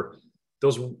recover.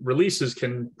 Those releases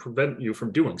can prevent you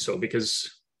from doing so,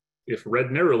 because if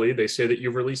read narrowly, they say that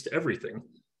you've released everything.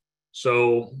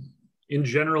 So in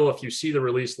general, if you see the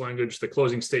release language, the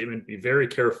closing statement, be very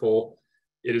careful.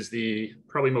 It is the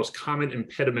probably most common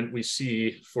impediment we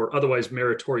see for otherwise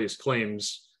meritorious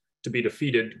claims to be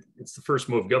defeated. It's the first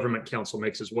move government counsel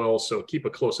makes as well. So keep a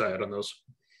close eye out on those.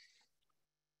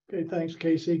 Okay, thanks,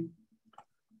 Casey.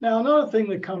 Now, another thing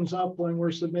that comes up when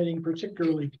we're submitting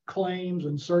particularly claims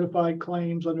and certified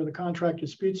claims under the Contract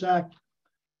Disputes Act,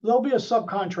 there'll be a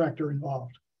subcontractor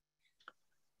involved.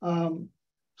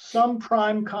 Some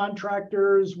prime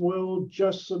contractors will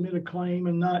just submit a claim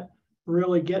and not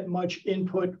really get much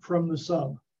input from the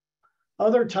sub.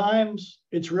 Other times,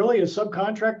 it's really a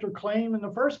subcontractor claim in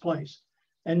the first place.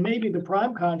 And maybe the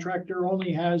prime contractor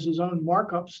only has his own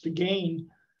markups to gain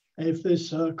if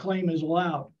this claim is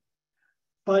allowed.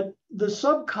 But the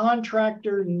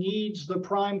subcontractor needs the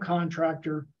prime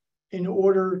contractor in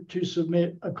order to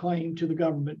submit a claim to the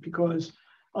government, because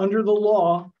under the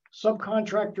law,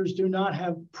 subcontractors do not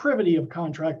have privity of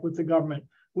contract with the government,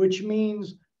 which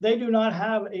means they do not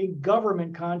have a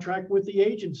government contract with the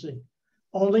agency.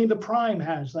 Only the prime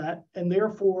has that, and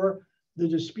therefore the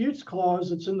disputes clause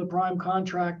that's in the prime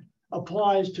contract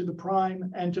applies to the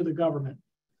prime and to the government.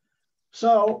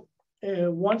 So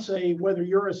whether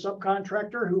you're a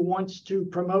subcontractor who wants to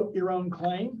promote your own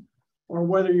claim, or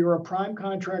whether you're a prime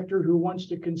contractor who wants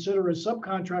to consider a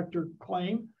subcontractor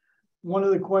claim, one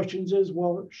of the questions is,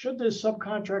 well, should this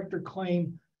subcontractor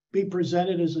claim be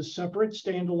presented as a separate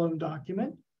standalone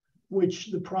document, which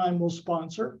the prime will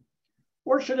sponsor,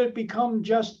 or should it become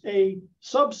just a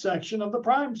subsection of the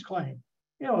prime's claim?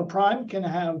 You know, a prime can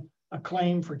have a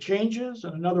claim for changes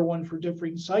and another one for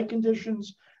differing site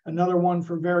conditions, another one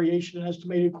for variation in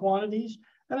estimated quantities,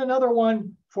 and another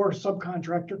one for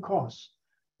subcontractor costs,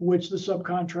 which the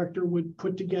subcontractor would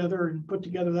put together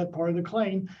that part of the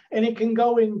claim. And it can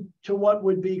go into what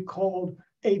would be called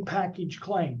a package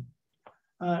claim.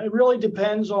 It really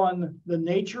depends on the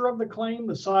nature of the claim,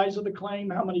 the size of the claim,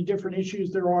 how many different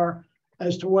issues there are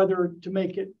as to whether to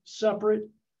make it separate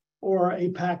or a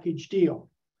package deal.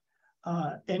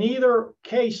 In either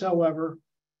case, however,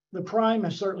 the prime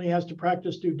certainly has to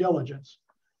practice due diligence,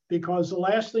 because the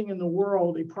last thing in the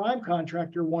world a prime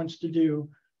contractor wants to do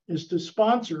is to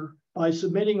sponsor, by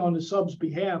submitting on the sub's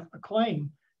behalf, a claim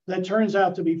that turns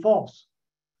out to be false.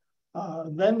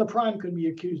 Then the prime could be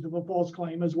accused of a false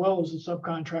claim as well as the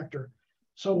subcontractor.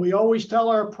 So we always tell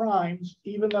our primes,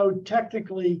 even though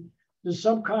technically the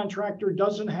subcontractor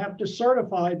doesn't have to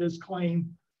certify this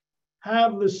claim,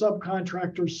 have the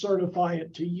subcontractor certify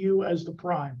it to you as the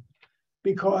prime.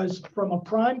 Because from a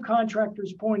prime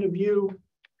contractor's point of view,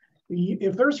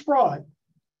 if there's fraud,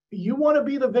 you want to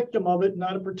be the victim of it,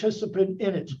 not a participant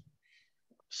in it.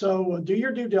 So do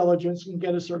your due diligence and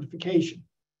get a certification.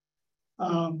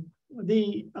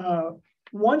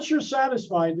 Once you're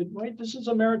satisfied that, wait, this is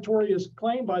a meritorious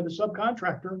claim by the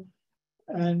subcontractor,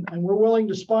 and we're willing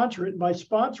to sponsor it. And by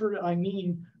sponsor it, I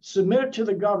mean submit it to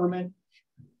the government,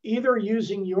 either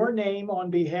using your name on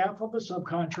behalf of the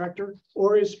subcontractor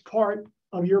or as part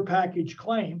of your package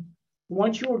claim.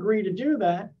 Once you agree to do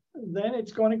that, then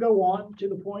it's going to go on to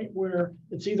the point where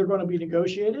it's either going to be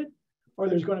negotiated, or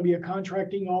there's going to be a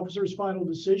contracting officer's final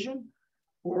decision,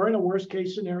 or in a worst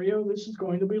case scenario, this is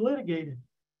going to be litigated.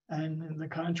 And the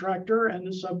contractor and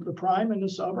the prime and the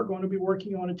sub are going to be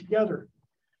working on it together.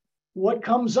 What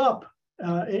comes up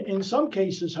in some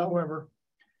cases, however,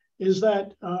 is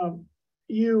that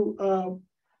you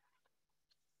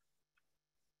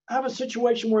have a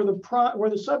situation where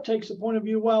the sub takes the point of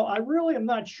view, well, I really am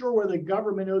not sure whether the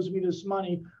government owes me this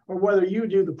money or whether you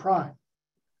do, the prime.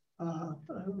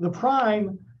 The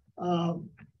prime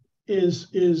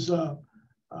is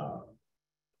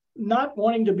not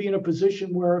wanting to be in a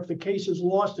position where if the case is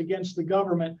lost against the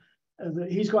government,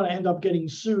 he's going to end up getting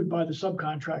sued by the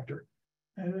subcontractor.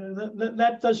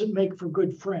 That doesn't make for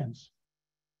good friends.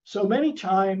 So many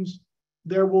times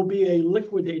there will be a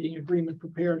liquidating agreement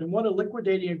prepared. And what a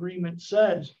liquidating agreement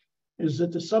says is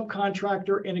that the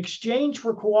subcontractor, in exchange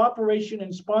for cooperation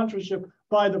and sponsorship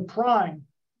by the prime,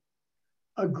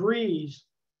 agrees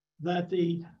that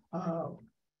the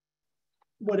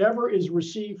whatever is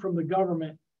received from the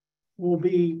government will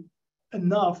be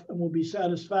enough and will be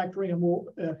satisfactory and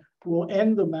will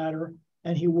end the matter,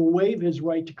 and he will waive his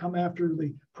right to come after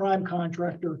the prime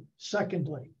contractor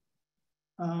secondly.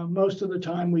 Most of the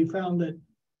time we found that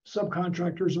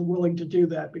subcontractors are willing to do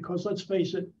that because, let's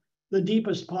face it, the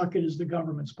deepest pocket is the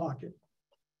government's pocket.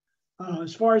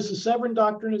 As far as the Severin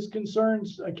doctrine is concerned,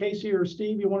 Casey or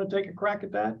Steve, you want to take a crack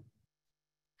at that?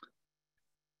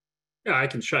 Yeah, I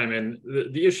can chime in.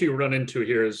 The issue you run into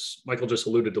here is, Michael just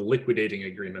alluded to liquidating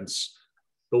agreements.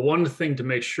 The one thing to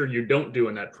make sure you don't do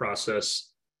in that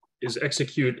process is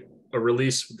execute a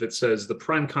release that says the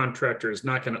prime contractor is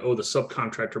not going to owe the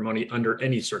subcontractor money under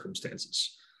any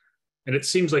circumstances. And it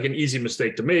seems like an easy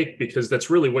mistake to make because that's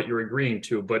really what you're agreeing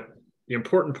to. But the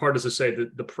important part is to say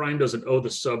that the prime doesn't owe the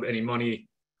sub any money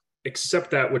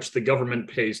except that which the government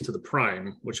pays to the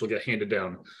prime, which will get handed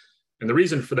down. And the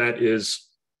reason for that is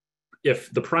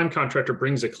if the prime contractor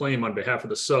brings a claim on behalf of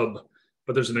the sub,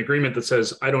 but there's an agreement that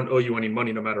says, I don't owe you any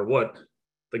money no matter what,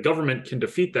 the government can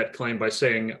defeat that claim by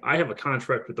saying, I have a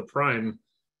contract with the prime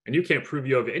and you can't prove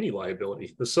you have any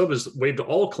liability. The sub has waived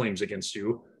all claims against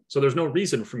you, so there's no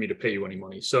reason for me to pay you any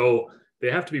money. So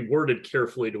they have to be worded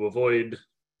carefully to avoid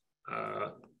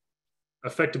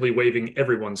effectively waiving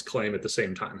everyone's claim at the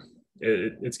same time.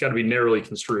 It's got to be narrowly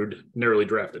construed, narrowly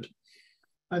drafted.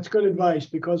 That's good advice,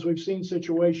 because we've seen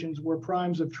situations where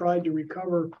primes have tried to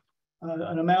recover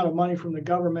an amount of money from the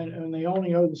government and they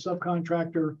only owe the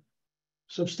subcontractor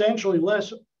substantially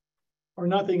less or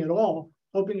nothing at all,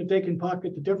 hoping that they can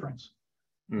pocket the difference.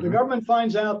 Mm-hmm. The government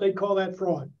finds out, they call that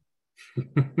fraud.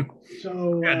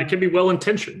 So, and it can be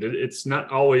well-intentioned. It's not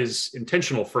always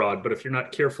intentional fraud, but if you're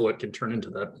not careful, it can turn into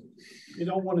that. You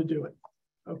don't want to do it.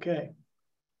 Okay.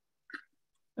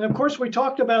 And of course, we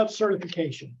talked about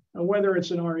certification, and whether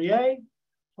it's an REA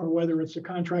or whether it's a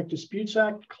Contract Disputes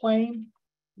Act claim,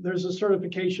 there's a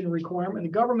certification requirement. The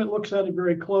government looks at it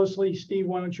very closely. Steve,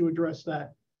 why don't you address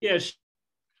that? Yes.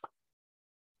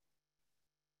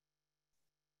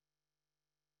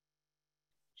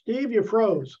 Steve, you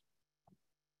froze.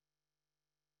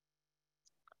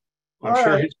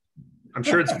 I'm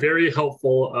sure it's very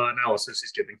helpful analysis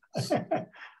he's giving.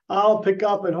 I'll pick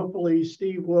up and hopefully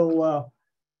Steve will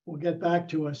get back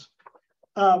to us.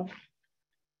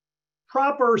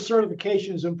 Proper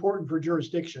certification is important for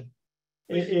jurisdiction.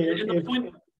 There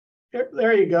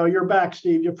you go. You're back,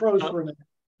 Steve. You froze for a minute.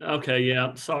 Okay,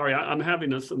 yeah. Sorry, I'm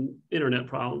having some internet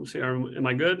problems here. Am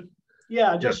I good?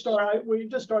 Yeah, we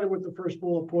just started with the first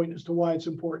bullet point as to why it's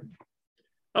important.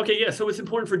 Okay, yeah, so it's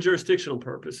important for jurisdictional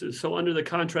purposes. So under the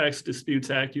Contracts Disputes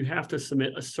Act, you have to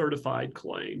submit a certified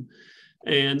claim.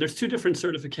 And there's two different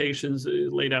certifications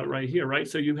laid out right here, right?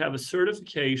 So you have a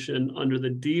certification under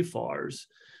the DFARS,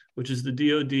 which is the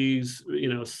DoD's,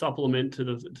 supplement to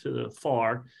the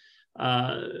FAR,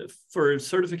 for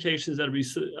certifications that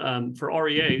are for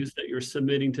REAs that you're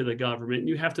submitting to the government.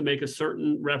 You have to make a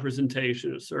certain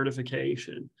representation, a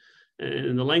certification,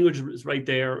 and the language is right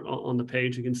there on the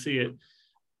page. You can see it.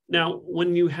 Now,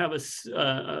 when you have a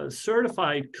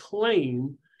certified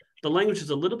claim, the language is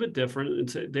a little bit different.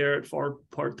 It's there at FAR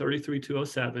Part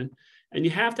 33207, and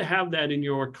you have to have that in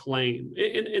your claim.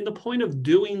 And the point of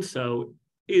doing so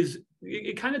is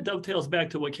it kind of dovetails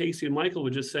back to what Casey and Michael were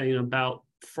just saying about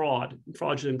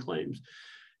fraudulent claims.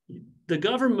 The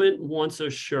government wants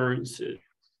assurances.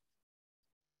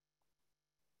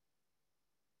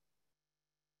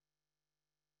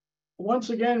 Once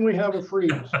again, we have a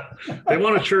freeze. They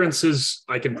want assurances,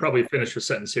 I can probably finish a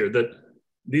sentence here, that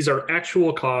these are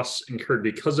actual costs incurred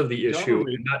because of the issue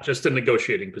and not just a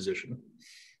negotiating position.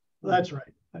 That's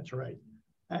right. That's right.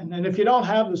 And if you don't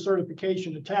have the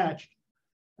certification attached,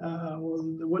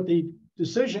 what the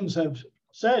decisions have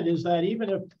said is that even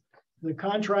if the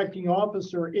contracting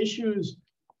officer issues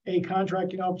a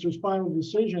contracting officer's final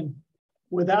decision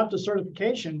without the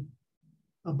certification,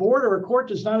 a board or a court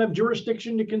does not have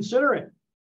jurisdiction to consider it.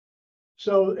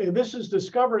 So if this is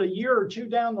discovered a year or two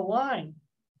down the line,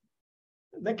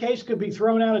 the case could be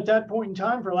thrown out at that point in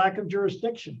time for lack of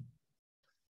jurisdiction.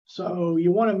 So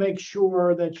you want to make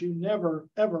sure that you never,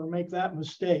 ever make that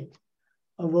mistake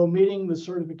of omitting the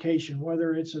certification,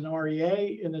 whether it's an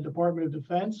REA in the Department of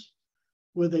Defense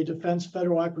with a Defense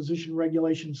Federal Acquisition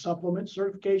Regulation Supplement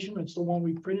certification, it's the one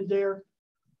we printed there,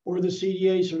 or the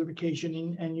CDA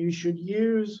certification, and you should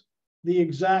use the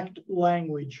exact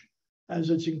language as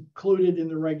it's included in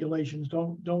the regulations.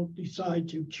 Don't decide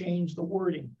to change the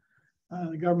wording.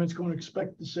 The government's going to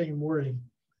expect the same wording.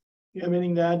 You have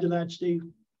anything to add to that, Steve?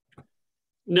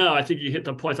 No, I think you hit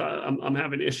the point. I'm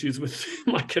having issues with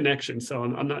my connection, so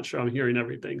I'm not sure I'm hearing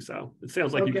everything. So it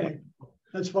sounds like okay.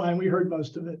 That's fine. We heard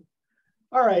most of it.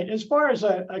 All right. As far as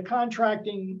a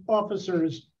contracting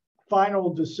officer's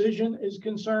final decision is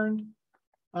concerned,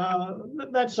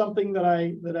 that's something that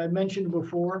I mentioned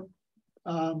before.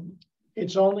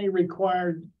 It's only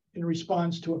required in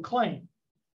response to a claim.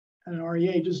 An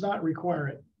REA does not require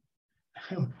it.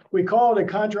 We call it a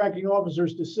contracting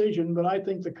officer's decision, but I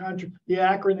think the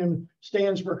acronym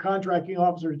stands for contracting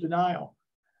officer's denial.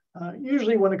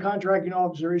 Usually when a contracting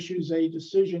officer issues a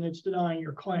decision, it's denying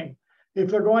your claim. If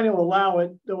they're going to allow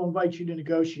it, they'll invite you to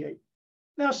negotiate.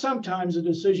 Now, sometimes a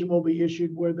decision will be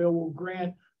issued where they will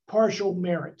grant partial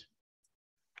merit.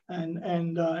 And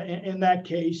in that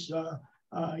case,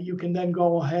 you can then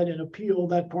go ahead and appeal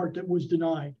that part that was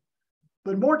denied.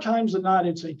 But more times than not,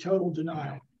 it's a total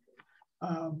denial.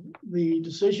 The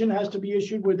decision has to be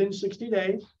issued within 60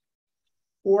 days,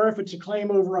 or if it's a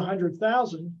claim over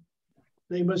 100,000,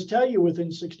 they must tell you within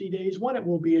 60 days when it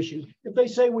will be issued. If they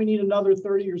say we need another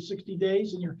 30 or 60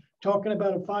 days and you're talking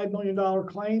about a $5 million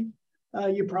claim,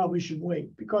 you probably should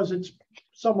wait because it's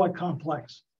somewhat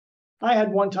complex. I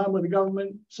had one time where the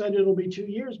government said it'll be 2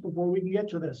 years before we can get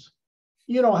to this.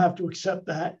 You don't have to accept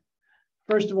that.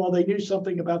 First of all, they knew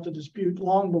something about the dispute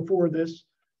long before this,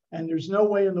 and there's no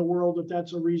way in the world that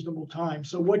that's a reasonable time.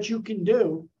 So what you can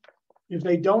do, if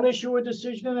they don't issue a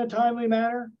decision in a timely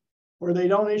manner, or they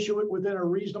don't issue it within a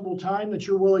reasonable time that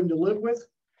you're willing to live with,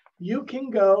 you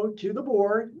can go to the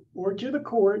board or to the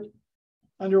court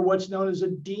under what's known as a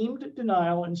deemed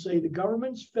denial and say the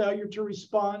government's failure to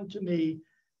respond to me,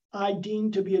 I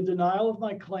deem to be a denial of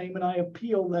my claim and I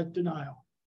appeal that denial.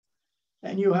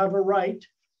 And you have a right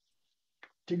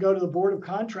to go to the Board of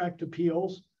Contract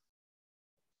Appeals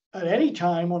at any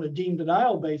time on a deemed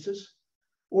denial basis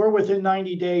or within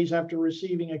 90 days after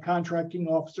receiving a contracting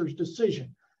officer's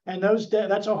decision. And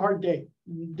that's a hard date.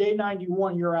 Day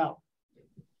 91, you're out.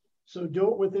 So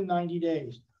do it within 90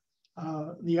 days.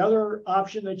 The other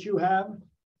option that you have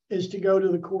is to go to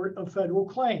the Court of Federal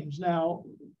Claims. Now,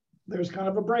 there's kind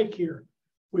of a break here.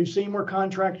 We've seen where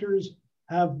contractors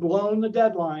have blown the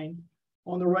deadline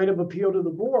on the right of appeal to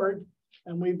the board,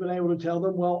 and we've been able to tell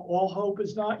them, well, all hope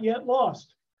is not yet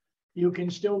lost. You can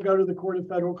still go to the Court of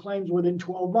Federal Claims within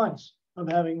 12 months of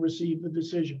having received the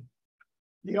decision.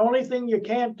 The only thing you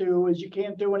can't do is you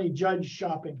can't do any judge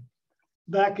shopping.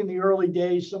 Back in the early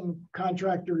days, some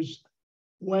contractors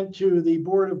went to the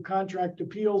Board of Contract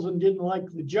Appeals and didn't like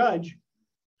the judge,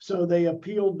 so they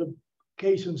appealed the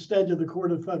case instead to the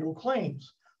Court of Federal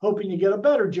Claims, hoping to get a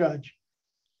better judge.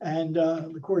 And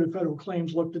the Court of Federal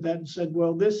Claims looked at that and said,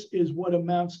 well, this is what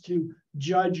amounts to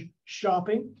judge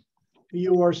shopping.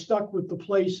 You are stuck with the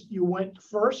place you went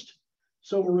first,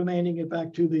 so we're remanding it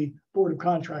back to the Board of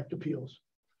Contract Appeals.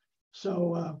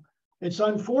 So it's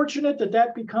unfortunate that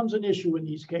that becomes an issue in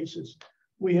these cases.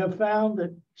 We have found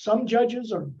that some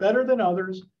judges are better than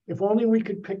others. If only we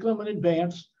could pick them in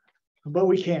advance, but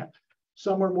we can't.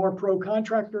 Some are more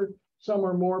pro-contractor, some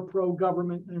are more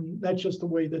pro-government, and that's just the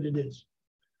way that it is.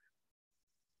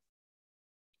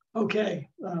 Okay,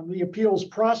 the appeals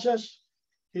process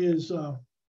is,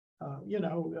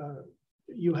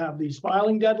 you have these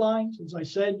filing deadlines. As I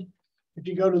said, if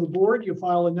you go to the board, you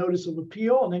file a notice of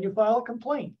appeal and then you file a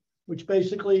complaint, which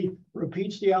basically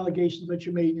repeats the allegations that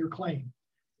you made in your claim.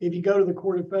 If you go to the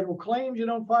Court of Federal Claims, you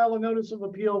don't file a notice of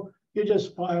appeal, you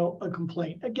just file a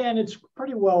complaint. Again, it's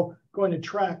pretty well going to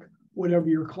track whatever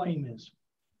your claim is.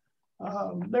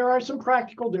 There are some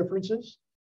practical differences.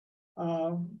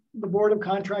 The Board of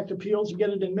Contract Appeals, you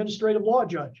get an administrative law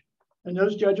judge, and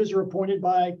those judges are appointed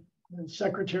by the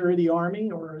Secretary of the Army,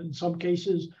 or in some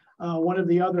cases, one of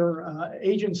the other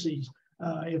agencies.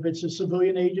 If it's a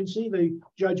civilian agency, the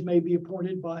judge may be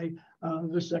appointed by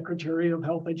the Secretary of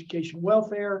Health, Education,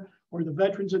 Welfare, or the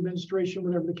Veterans Administration,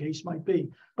 whatever the case might be.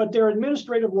 But they're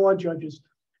administrative law judges.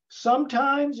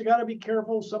 Sometimes you got to be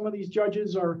careful. Some of these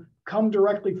judges come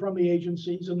directly from the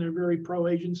agencies and they're very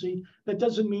pro-agency. That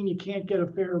doesn't mean you can't get a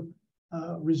fair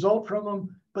result from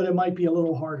them, but it might be a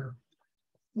little harder.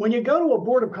 When you go to a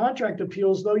Board of Contract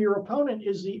Appeals, though, your opponent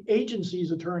is the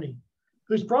agency's attorney,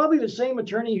 who's probably the same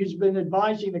attorney who's been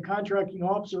advising the contracting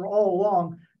officer all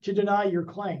along to deny your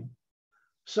claim.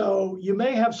 So you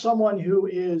may have someone who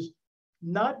is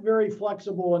not very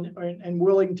flexible and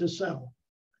willing to settle.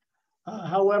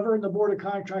 However, in the Board of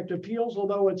Contract Appeals,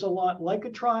 although it's a lot like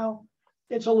a trial,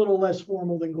 it's a little less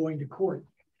formal than going to court.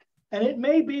 And it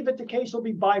may be that the case will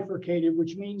be bifurcated,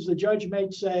 which means the judge may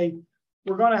say,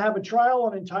 we're going to have a trial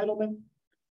on entitlement,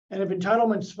 and if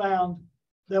entitlement's found,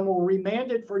 then we'll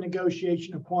remand it for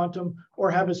negotiation of quantum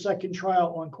or have a second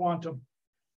trial on quantum.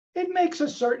 It makes a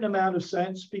certain amount of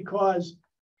sense because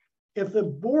if the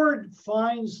board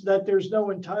finds that there's no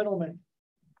entitlement,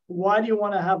 why do you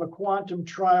want to have a quantum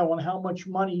trial on how much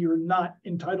money you're not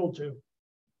entitled to?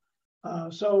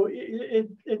 So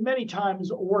it many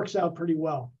times works out pretty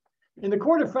well. In the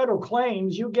Court of Federal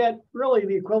Claims, you get really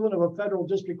the equivalent of a federal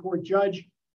district court judge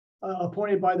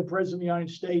appointed by the President of the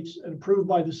United States and approved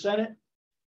by the Senate.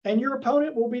 And your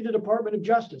opponent will be the Department of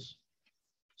Justice.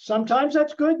 Sometimes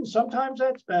that's good and sometimes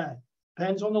that's bad.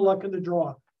 Depends on the luck of the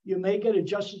draw. You may get a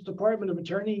Justice Department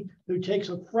attorney who takes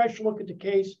a fresh look at the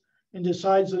case and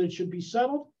decides that it should be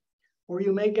settled. Or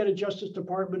you may get a Justice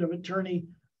Department attorney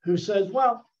who says,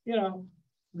 well, you know,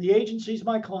 the agency's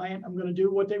my client. I'm going to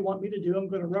do what they want me to do. I'm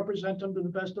going to represent them to the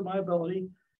best of my ability.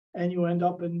 And you end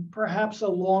up in perhaps a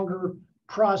longer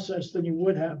process than you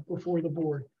would have before the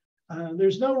board.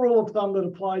 There's no rule of thumb that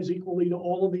applies equally to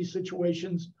all of these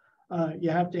situations. You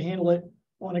have to handle it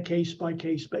on a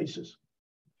case-by-case basis.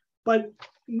 But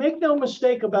make no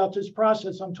mistake about this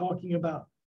process I'm talking about.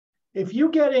 If you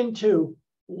get into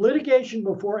litigation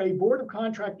before a Board of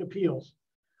Contract Appeals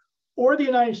or the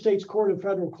United States Court of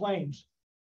Federal Claims,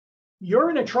 you're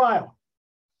in a trial.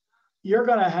 You're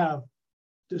going to have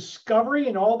discovery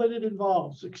and all that it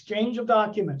involves, exchange of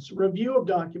documents, review of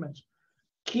documents,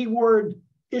 keyword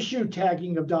issue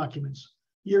tagging of documents.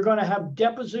 You're going to have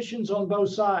depositions on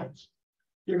both sides.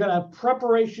 You're going to have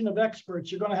preparation of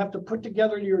experts. You're going to have to put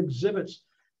together your exhibits.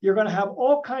 You're going to have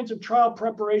all kinds of trial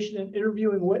preparation and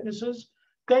interviewing witnesses.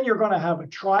 Then you're going to have a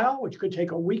trial, which could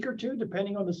take a week or two,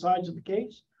 depending on the size of the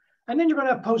case. And then you're going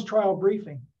to have post-trial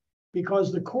briefing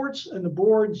because the courts and the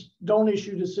boards don't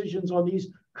issue decisions on these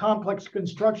complex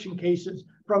construction cases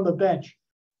from the bench.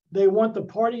 They want the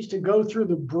parties to go through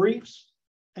the briefs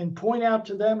and point out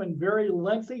to them in very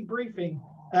lengthy briefing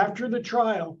after the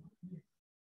trial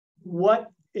what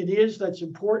it is that's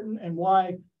important and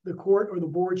why the court or the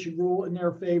board should rule in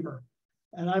their favor.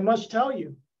 And I must tell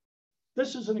you,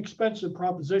 this is an expensive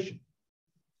proposition.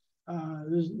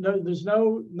 There's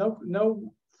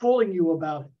no fooling you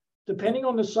about it. Depending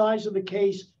on the size of the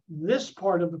case, this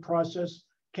part of the process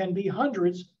can be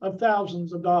hundreds of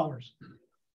thousands of dollars.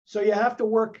 So you have to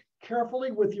work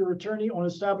carefully with your attorney on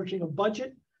establishing a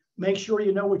budget, make sure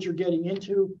you know what you're getting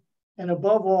into, and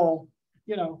above all,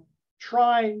 you know,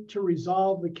 try to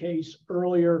resolve the case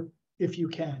earlier if you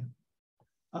can.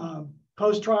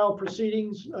 Post-trial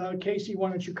proceedings, Casey, why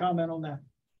don't you comment on that?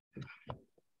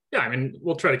 Yeah, I mean,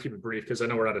 we'll try to keep it brief because I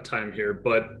know we're out of time here,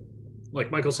 but like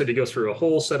Michael said, he goes through a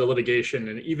whole set of litigation,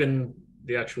 and even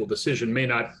the actual decision may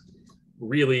not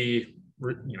really,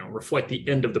 reflect the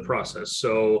end of the process.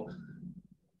 So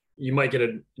you might get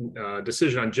a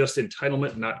decision on just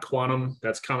entitlement, not quantum.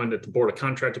 That's common at the Board of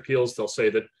Contract Appeals. They'll say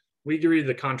that we agree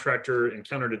the contractor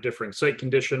encountered a differing site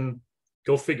condition.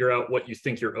 Go figure out what you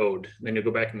think you're owed. Then you'll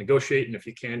go back and negotiate. And if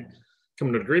you can't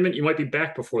come to an agreement, you might be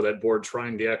back before that board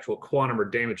trying the actual quantum or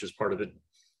damages part of it.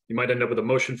 You might end up with a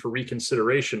motion for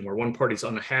reconsideration where one party's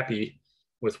unhappy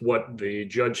with what the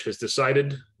judge has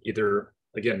decided, either,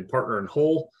 again, partner in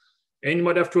whole, and you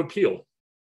might have to appeal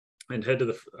and head to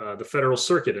the federal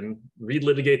circuit and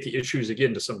relitigate the issues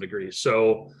again to some degree.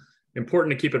 So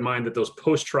important to keep in mind that those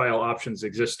post-trial options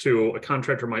exist too. A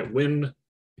contractor might win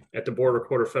at the Board or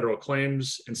Court of Federal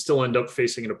Claims and still end up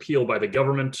facing an appeal by the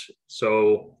government.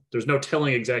 So there's no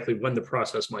telling exactly when the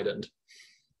process might end.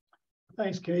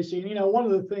 Thanks, Casey. And one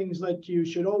of the things that you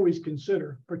should always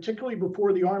consider, particularly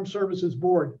before the Armed Services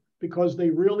Board, because they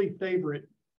really favor it,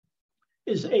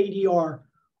 is ADR,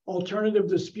 Alternative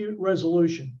Dispute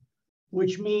Resolution,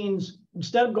 which means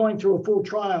instead of going through a full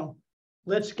trial,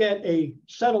 let's get a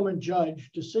settlement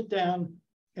judge to sit down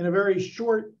in a very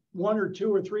short 1 or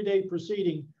 2 or 3 day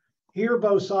proceeding hear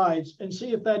both sides, and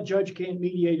see if that judge can't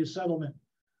mediate a settlement.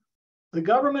 The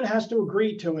government has to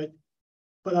agree to it,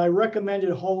 but I recommend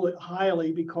it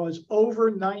highly because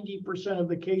over 90% of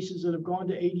the cases that have gone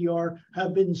to ADR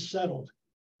have been settled.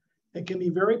 It can be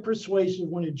very persuasive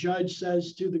when a judge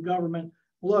says to the government,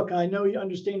 look, I know you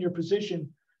understand your position,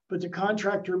 but the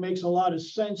contractor makes a lot of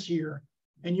sense here,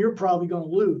 and you're probably going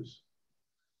to lose.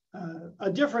 A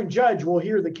different judge will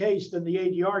hear the case than the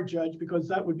ADR judge because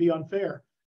that would be unfair.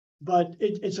 But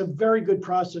it's a very good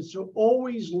process. So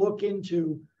always look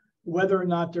into whether or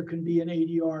not there can be an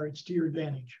ADR. It's to your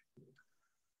advantage.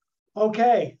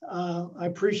 Okay, I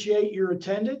appreciate your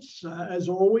attendance. As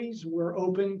always, we're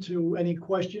open to any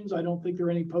questions. I don't think there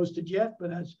are any posted yet,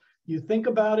 but as you think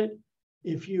about it,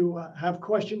 if you have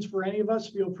questions for any of us,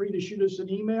 feel free to shoot us an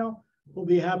email. We'll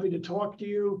be happy to talk to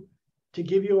you, to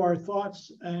give you our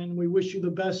thoughts, and we wish you the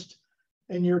best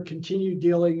in your continued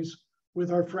dealings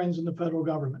with our friends in the federal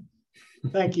government.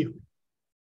 Thank you.